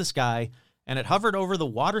further into the sky, and it hovered over the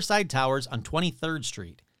Waterside Towers on 23rd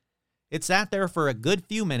Street. It sat there for a good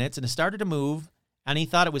few minutes, and it started to move, and he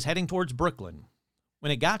thought it was heading towards Brooklyn.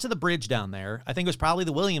 When it got to the bridge down there, I think it was probably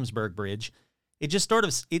the Williamsburg Bridge, it just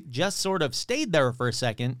sort of stayed there for a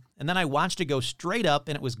second, and then I watched it go straight up,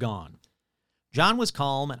 and it was gone. John was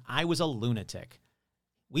calm, and I was a lunatic.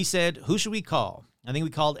 We said, who should we call? I think we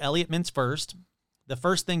called Elliot Mintz first. The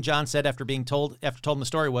first thing John said after told him the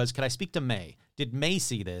story was, could I speak to May? Did May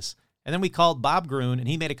see this? And then we called Bob Gruen, and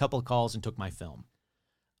he made a couple of calls and took my film.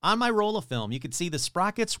 On my roll of film, you could see the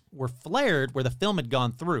sprockets were flared where the film had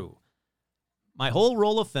gone through. My whole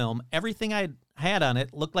roll of film, everything I had on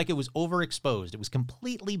it looked like it was overexposed. It was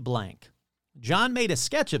completely blank. John made a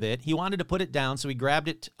sketch of it. He wanted to put it down, so he grabbed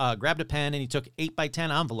a pen, and he took 8x10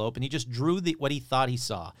 envelope, and he just drew what he thought he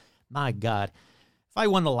saw. My God, if I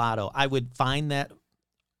won the lotto, I would find that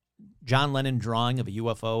John Lennon drawing of a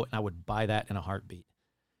UFO, and I would buy that in a heartbeat.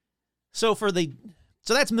 So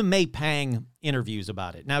that's the May Pang interviews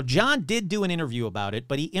about it. Now, John did do an interview about it,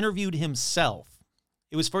 but he interviewed himself.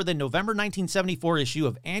 It was for the November 1974 issue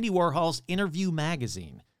of Andy Warhol's Interview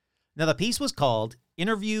magazine. Now, the piece was called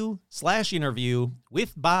Interview/Interview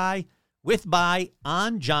with by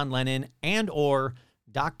on John Lennon and or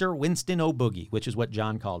Dr. Winston O'Boogie, which is what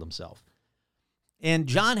John called himself. And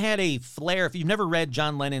John had a flair. If you've never read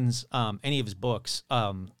John Lennon's, any of his books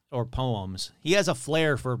or poems, he has a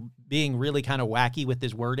flair for being really kind of wacky with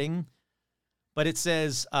his wording. But it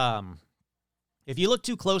says, if you look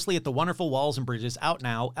too closely at the Wonderful Walls and Bridges Out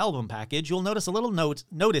Now album package, you'll notice a little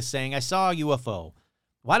notice saying, I saw a UFO.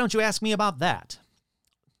 Why don't you ask me about that?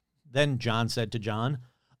 Then John said to John,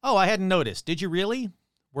 oh, I hadn't noticed. Did you really?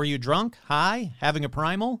 Were you drunk, high, having a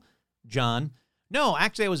primal? John, no,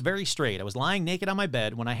 actually I was very straight. I was lying naked on my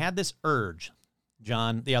bed when I had this urge.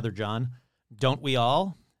 John, the other John, don't we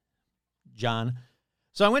all? John,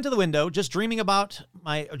 so I went to the window, just dreaming around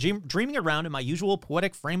in my usual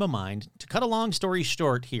poetic frame of mind. To cut a long story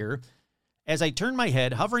short here, as I turned my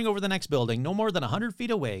head, hovering over the next building, no more than 100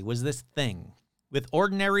 feet away, was this thing, with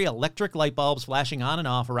ordinary electric light bulbs flashing on and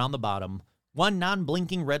off around the bottom, one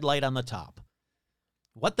non-blinking red light on the top.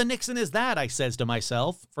 What the Nixon is that, I says to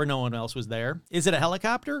myself, for no one else was there. Is it a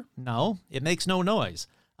helicopter? No, it makes no noise.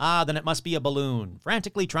 Ah, then it must be a balloon,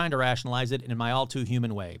 frantically trying to rationalize it in my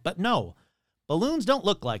all-too-human way. But no, balloons don't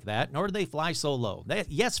look like that, nor do they fly so low.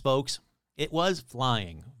 Yes, folks, it was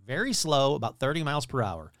flying, very slow, about 30 miles per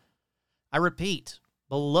hour. I repeat,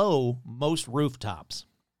 below most rooftops.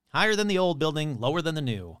 Higher than the old building, lower than the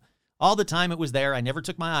new. All the time it was there, I never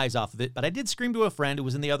took my eyes off of it, but I did scream to a friend who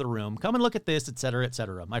was in the other room, come and look at this, etc.,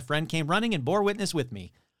 etc. My friend came running and bore witness with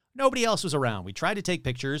me. Nobody else was around. We tried to take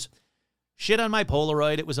pictures. Shit on my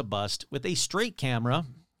Polaroid, it was a bust. With a straight camera,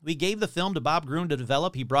 we gave the film to Bob Gruen to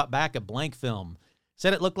develop. He brought back a blank film.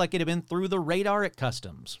 Said it looked like it had been through the radar at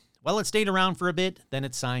customs. Well, it stayed around for a bit, then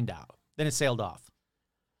it sailed off.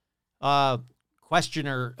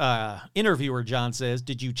 Interviewer John says,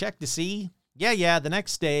 did you check to see? Yeah, the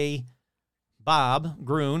next day, Bob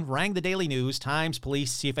Gruen rang the Daily News, Times,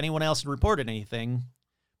 police, see if anyone else had reported anything.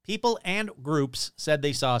 People and groups said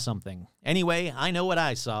they saw something. Anyway, I know what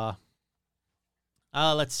I saw.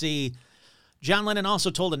 Let's see. John Lennon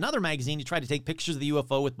also told another magazine he tried to take pictures of the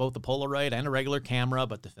UFO with both a Polaroid and a regular camera,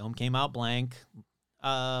 but the film came out blank.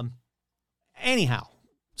 Anyhow,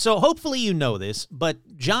 so hopefully you know this,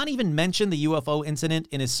 but John even mentioned the UFO incident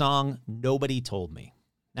in his song, Nobody Told Me.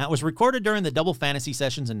 Now, it was recorded during the Double Fantasy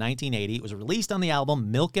sessions in 1980. It was released on the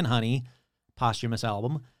album Milk and Honey, posthumous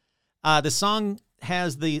album. The song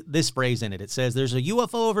has this phrase in it. It says, there's a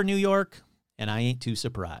UFO over New York, and I ain't too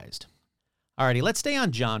surprised. Alrighty, let's stay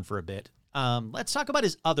on John for a bit. Let's talk about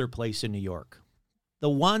his other place in New York. The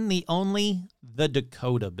one, the only, the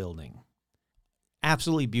Dakota Building.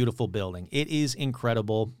 Absolutely beautiful building. It is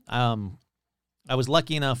incredible. I was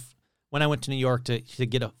lucky enough when I went to New York to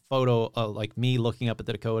get a photo of like me looking up at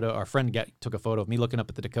the Dakota. Our friend took a photo of me looking up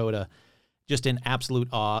at the Dakota. just in absolute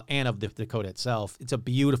awe, and of the Dakota itself. It's a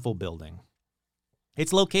beautiful building.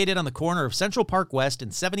 It's located on the corner of Central Park West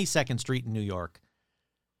and 72nd Street in New York.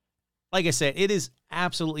 Like I said, it is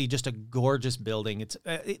absolutely just a gorgeous building.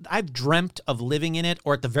 I've dreamt of living in it,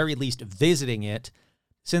 or at the very least visiting it,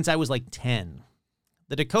 since I was like 10.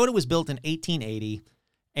 The Dakota was built in 1880,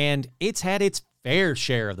 and it's had its fair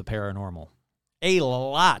share of the paranormal. A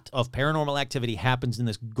lot of paranormal activity happens in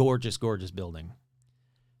this gorgeous, gorgeous building.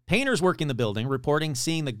 Painters work in the building, reporting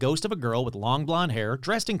seeing the ghost of a girl with long blonde hair,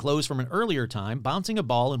 dressed in clothes from an earlier time, bouncing a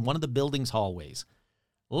ball in one of the building's hallways.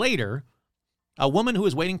 Later, a woman who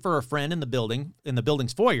was waiting for a friend in the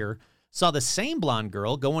building's foyer, saw the same blonde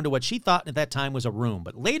girl go into what she thought at that time was a room,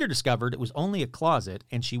 but later discovered it was only a closet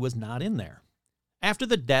and she was not in there. After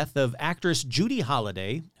the death of actress Judy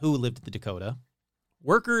Holliday, who lived at the Dakota,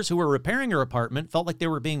 workers who were repairing her apartment felt like they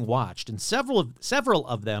were being watched, and several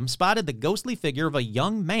of them spotted the ghostly figure of a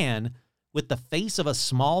young man with the face of a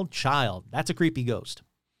small child. That's a creepy ghost.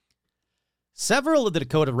 Several of the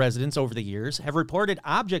Dakota residents over the years have reported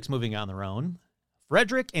objects moving on their own.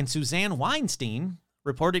 Frederick and Suzanne Weinstein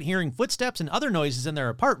reported hearing footsteps and other noises in their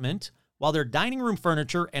apartment while their dining room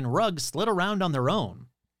furniture and rugs slid around on their own.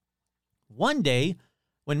 One day,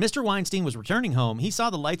 when Mr. Weinstein was returning home, he saw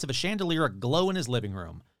the lights of a chandelier aglow in his living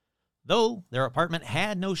room, though their apartment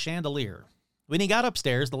had no chandelier. When he got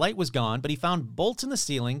upstairs, the light was gone, but he found bolts in the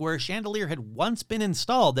ceiling where a chandelier had once been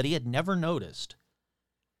installed that he had never noticed.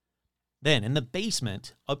 Then, in the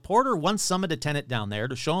basement, a porter once summoned a tenant down there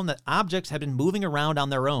to show him that objects had been moving around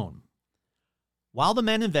on their own. While the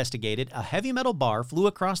men investigated, a heavy metal bar flew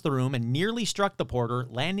across the room and nearly struck the porter,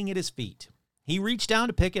 landing at his feet. He reached down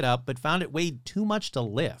to pick it up, but found it weighed too much to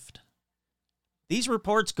lift. These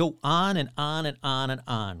reports go on and on and on and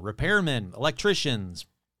on. Repairmen, electricians,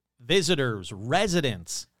 visitors,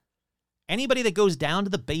 residents, anybody that goes down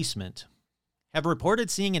to the basement have reported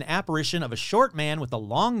seeing an apparition of a short man with a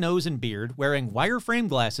long nose and beard wearing wireframe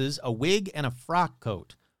glasses, a wig, and a frock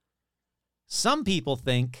coat. Some people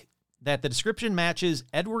think that the description matches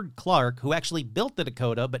Edward Clark, who actually built the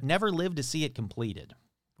Dakota but never lived to see it completed.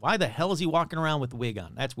 Why the hell is he walking around with the wig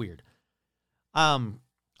on? That's weird.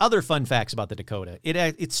 Other fun facts about the Dakota.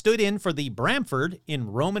 It stood in for the Bramford in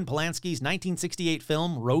Roman Polanski's 1968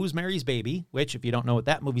 film Rosemary's Baby, which, if you don't know what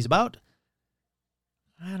that movie's about,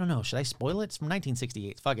 I don't know. Should I spoil it? It's from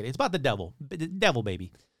 1968. Fuck it. It's about the devil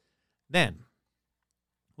baby. Then,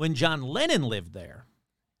 when John Lennon lived there,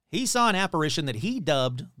 he saw an apparition that he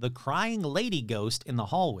dubbed the Crying Lady Ghost in the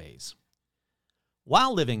hallways.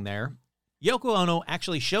 While living there, Yoko Ono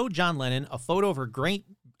actually showed John Lennon a photo of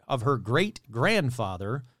her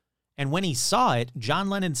great-grandfather, and when he saw it, John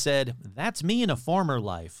Lennon said, "That's me in a former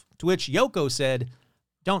life," to which Yoko said,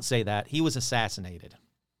 "Don't say that. He was assassinated."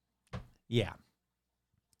 Yeah.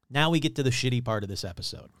 Now we get to the shitty part of this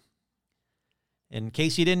episode. In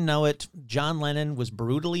case you didn't know it, John Lennon was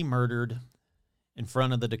brutally murdered in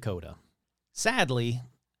front of the Dakota. Sadly,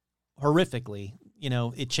 horrifically,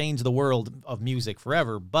 it changed the world of music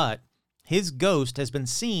forever, but his ghost has been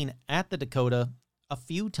seen at the Dakota a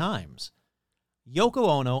few times. Yoko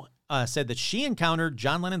Ono said that she encountered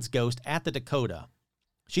John Lennon's ghost at the Dakota.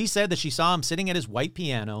 She said that she saw him sitting at his white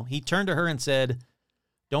piano. He turned to her and said,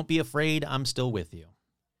 "Don't be afraid, I'm still with you."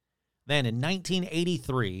 Then in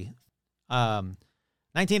 1983,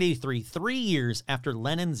 3 years after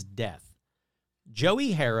Lennon's death,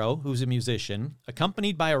 Joey Harrow, who's a musician,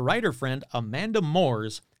 accompanied by a writer friend, Amanda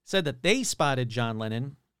Moores, said that they spotted John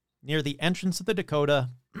Lennon near the entrance of the Dakota.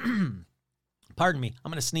 Pardon me,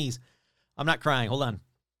 I'm going to sneeze. I'm not crying, hold on.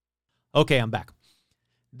 Okay, I'm back.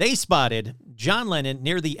 They spotted John Lennon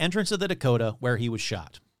near the entrance of the Dakota where he was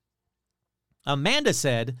shot. Amanda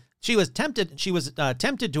said she was tempted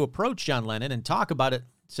to approach John Lennon and talk about it,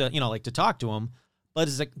 to talk to him,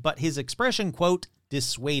 but his expression, quote,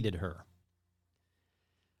 dissuaded her.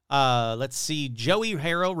 Let's see. Joey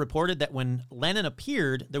Harrow reported that when Lennon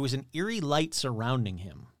appeared, there was an eerie light surrounding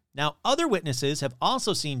him. Now, other witnesses have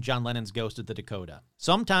also seen John Lennon's ghost at the Dakota.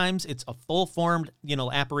 Sometimes it's a full-formed,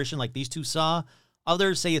 apparition like these two saw.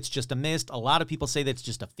 Others say it's just a mist. A lot of people say that it's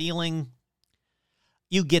just a feeling.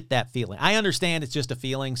 You get that feeling. I understand it's just a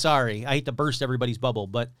feeling. Sorry, I hate to burst everybody's bubble.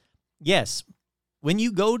 But yes, when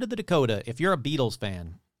you go to the Dakota, if you're a Beatles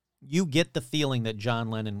fan, you get the feeling that John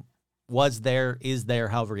Lennon was there, is there,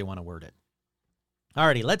 however you want to word it.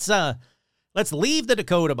 Alrighty, let's leave the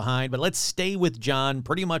Dakota behind, but let's stay with John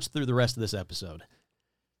pretty much through the rest of this episode.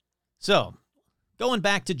 So, going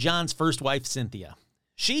back to John's first wife, Cynthia,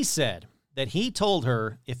 she said that he told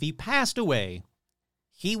her if he passed away,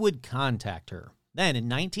 he would contact her. Then in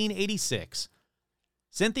 1986,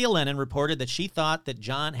 Cynthia Lennon reported that she thought that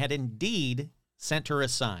John had indeed sent her a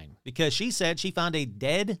sign because she said she found a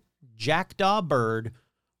dead jackdaw bird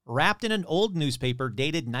wrapped in an old newspaper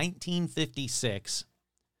dated 1956.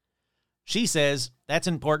 She says that's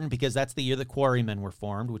important because that's the year the Quarrymen were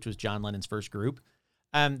formed, which was John Lennon's first group.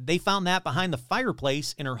 They found that behind the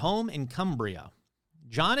fireplace in her home in Cumbria.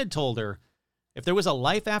 John had told her if there was a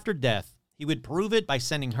life after death, he would prove it by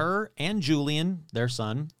sending her and Julian, their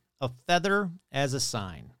son, a feather as a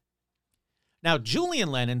sign. Now,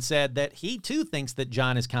 Julian Lennon said that he too thinks that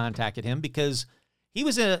John has contacted him because he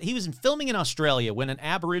was filming in Australia when an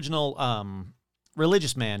Aboriginal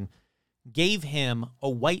religious man gave him a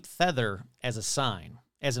white feather as a sign,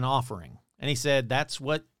 as an offering. And he said that's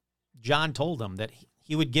what John told him, that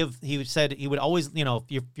he would always,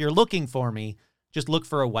 if you're looking for me, just look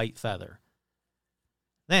for a white feather.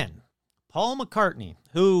 Then, Paul McCartney,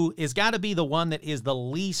 who has got to be the one that is the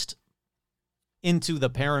least into the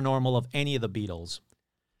paranormal of any of the Beatles,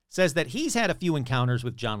 says that he's had a few encounters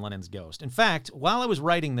with John Lennon's ghost. In fact, while I was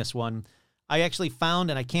writing this one, I actually found,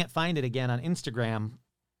 and I can't find it again on Instagram,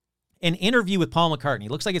 an interview with Paul McCartney.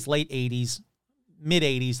 It looks like it's late 80s,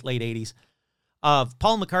 mid-80s, late 80s, of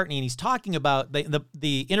Paul McCartney, and he's talking about,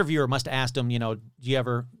 the interviewer must have asked him, do you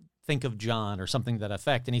ever think of John or something to that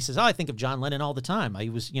effect? And he says, I think of John Lennon all the time. He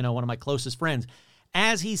was, one of my closest friends.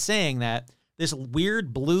 As he's saying that, this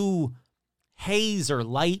weird blue haze or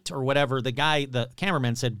light or whatever, the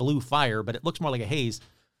cameraman said blue fire, but it looks more like a haze,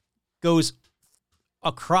 goes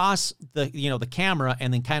across the camera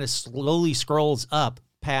and then kind of slowly scrolls up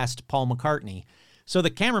past Paul McCartney. So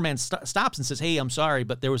the cameraman stops and says, hey, I'm sorry,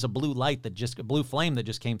 but there was a blue flame that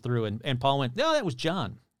just came through. And Paul went, no, that was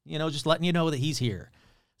John, just letting you know that he's here.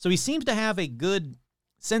 So he seems to have a good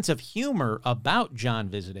sense of humor about John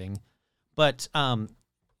visiting, but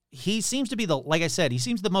he seems to be like I said, he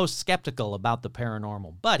seems the most skeptical about the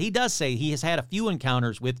paranormal. But he does say he has had a few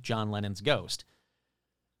encounters with John Lennon's ghost.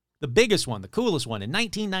 The biggest one, the coolest one, in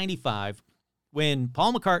 1995, when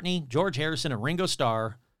Paul McCartney, George Harrison, and Ringo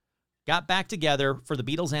Starr got back together for the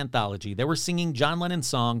Beatles anthology. They were singing John Lennon's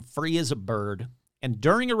song, Free as a Bird, and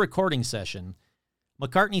during a recording session,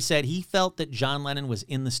 McCartney said he felt that John Lennon was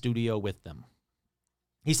in the studio with them.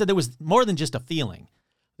 He said there was more than just a feeling.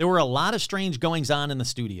 There were a lot of strange goings-on in the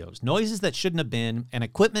studios, noises that shouldn't have been, and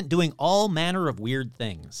equipment doing all manner of weird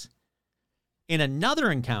things. In another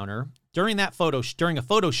encounter, during a photo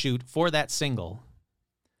shoot for that single,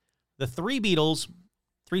 the three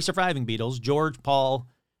surviving Beatles, George, Paul,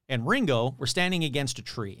 and Ringo, were standing against a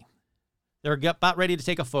tree. They were about ready to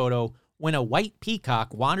take a photo when a white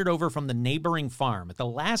peacock wandered over from the neighboring farm. At the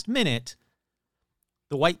last minute,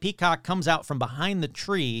 the white peacock comes out from behind the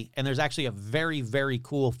tree, and there's actually a very, very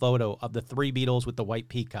cool photo of the three Beatles with the white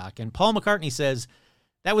peacock. And Paul McCartney says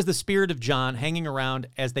that was the spirit of John hanging around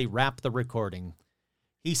as they wrapped the recording.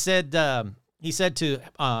 He said to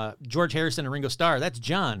George Harrison and Ringo Starr, that's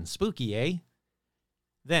John. Spooky, eh?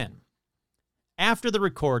 Then, after the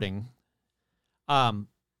recording, Paul,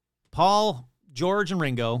 George, and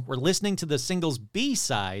Ringo were listening to the single's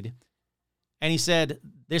B-side, and he said,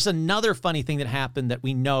 there's another funny thing that happened that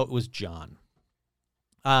we know it was John.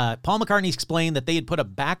 Paul McCartney explained that they had put a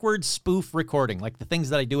backwards spoof recording, like the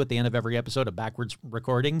things that I do at the end of every episode, a backwards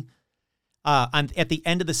recording, at the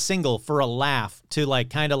end of the single for a laugh to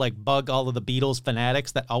kind of bug all of the Beatles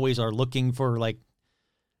fanatics that always are looking for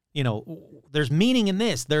there's meaning in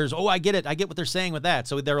this. I get it. I get what they're saying with that.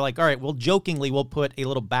 So they're like, all right, we'll put a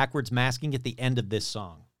little backwards masking at the end of this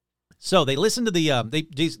song. So they listen to they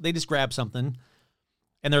just grab something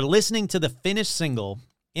and they're listening to the finished single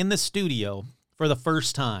in the studio for the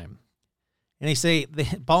first time. And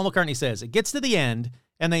Paul McCartney says, it gets to the end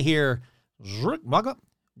and they hear,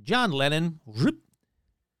 John Lennon.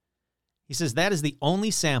 He says that is the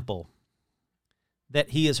only sample that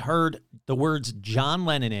he has heard the words John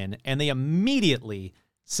Lennon in, and they immediately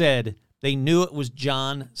said they knew it was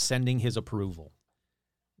John sending his approval.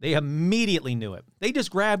 They immediately knew it. They just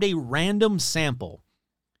grabbed a random sample,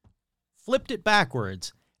 flipped it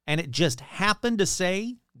backwards, and it just happened to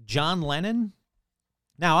say John Lennon.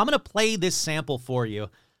 Now, I'm going to play this sample for you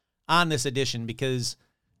on this edition because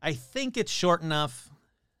I think it's short enough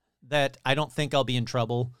that I don't think I'll be in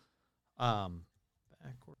trouble.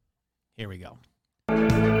 Here we go.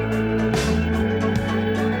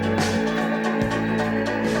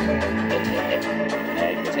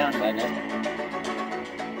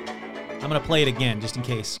 I'm going to play it again just in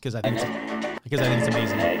case because I think it's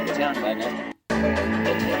amazing.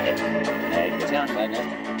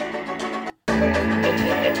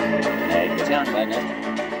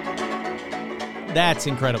 That's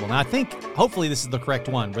incredible. Now, I think, hopefully this is the correct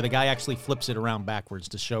one, where the guy actually flips it around backwards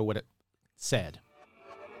to show what it said.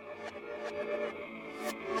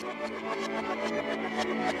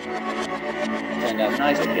 Turned out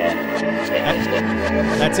nice again.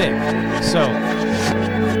 That's it.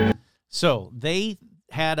 So they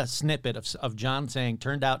had a snippet of John saying,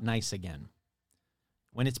 turned out nice again.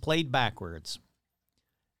 When it's played backwards,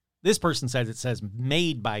 this person says it says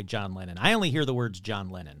made by John Lennon. I only hear the words John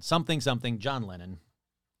Lennon. Something, something, John Lennon.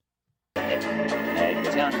 Made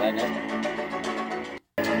by John Lennon.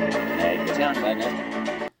 Made by John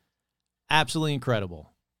Lennon. Absolutely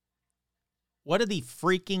incredible. What are the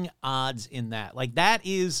freaking odds in that? Like, that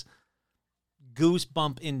is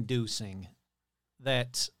goosebump inducing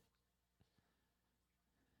that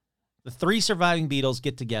the three surviving Beatles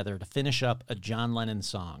get together to finish up a John Lennon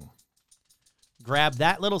song. Grab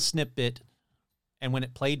that little snippet, and when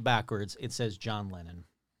it played backwards, it says John Lennon.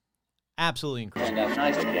 Absolutely incredible. Turned out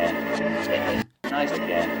nice again. Nice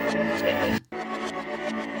again.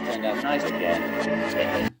 Turned out nice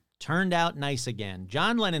again. Turned out nice again.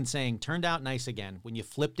 John Lennon saying, turned out nice again. When you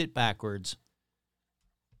flipped it backwards,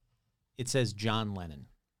 it says John Lennon.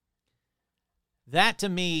 That, to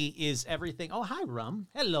me, is everything. Oh, hi, Rum.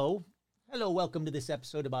 Hello. Hello, welcome to this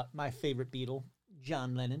episode about my favorite Beatle,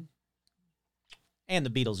 John Lennon, and the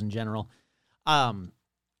Beatles in general.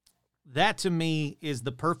 That, to me, is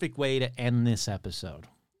the perfect way to end this episode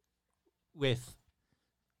with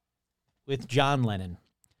John Lennon.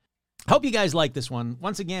 Hope you guys like this one.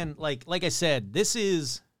 Once again, like I said, this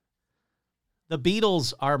is the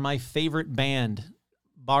Beatles are my favorite band,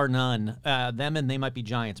 bar none. Them and They Might Be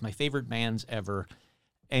Giants, my favorite bands ever.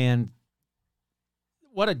 And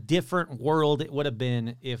what a different world it would have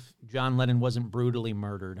been if John Lennon wasn't brutally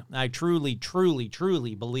murdered. I truly, truly,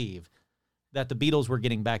 truly believe that the Beatles were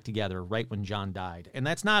getting back together right when John died. And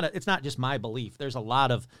it's not just my belief. There's a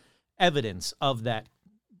lot of evidence of that,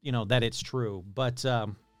 that it's true. But,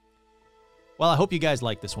 well, I hope you guys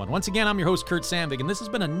like this one. Once again, I'm your host, Kurt Sandvig, and this has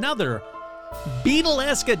been another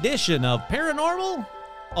Beatle-esque edition of Paranormal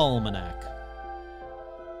Almanac.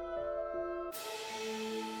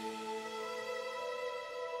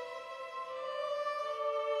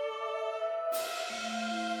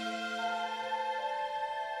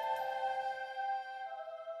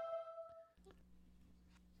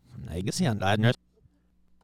 I guess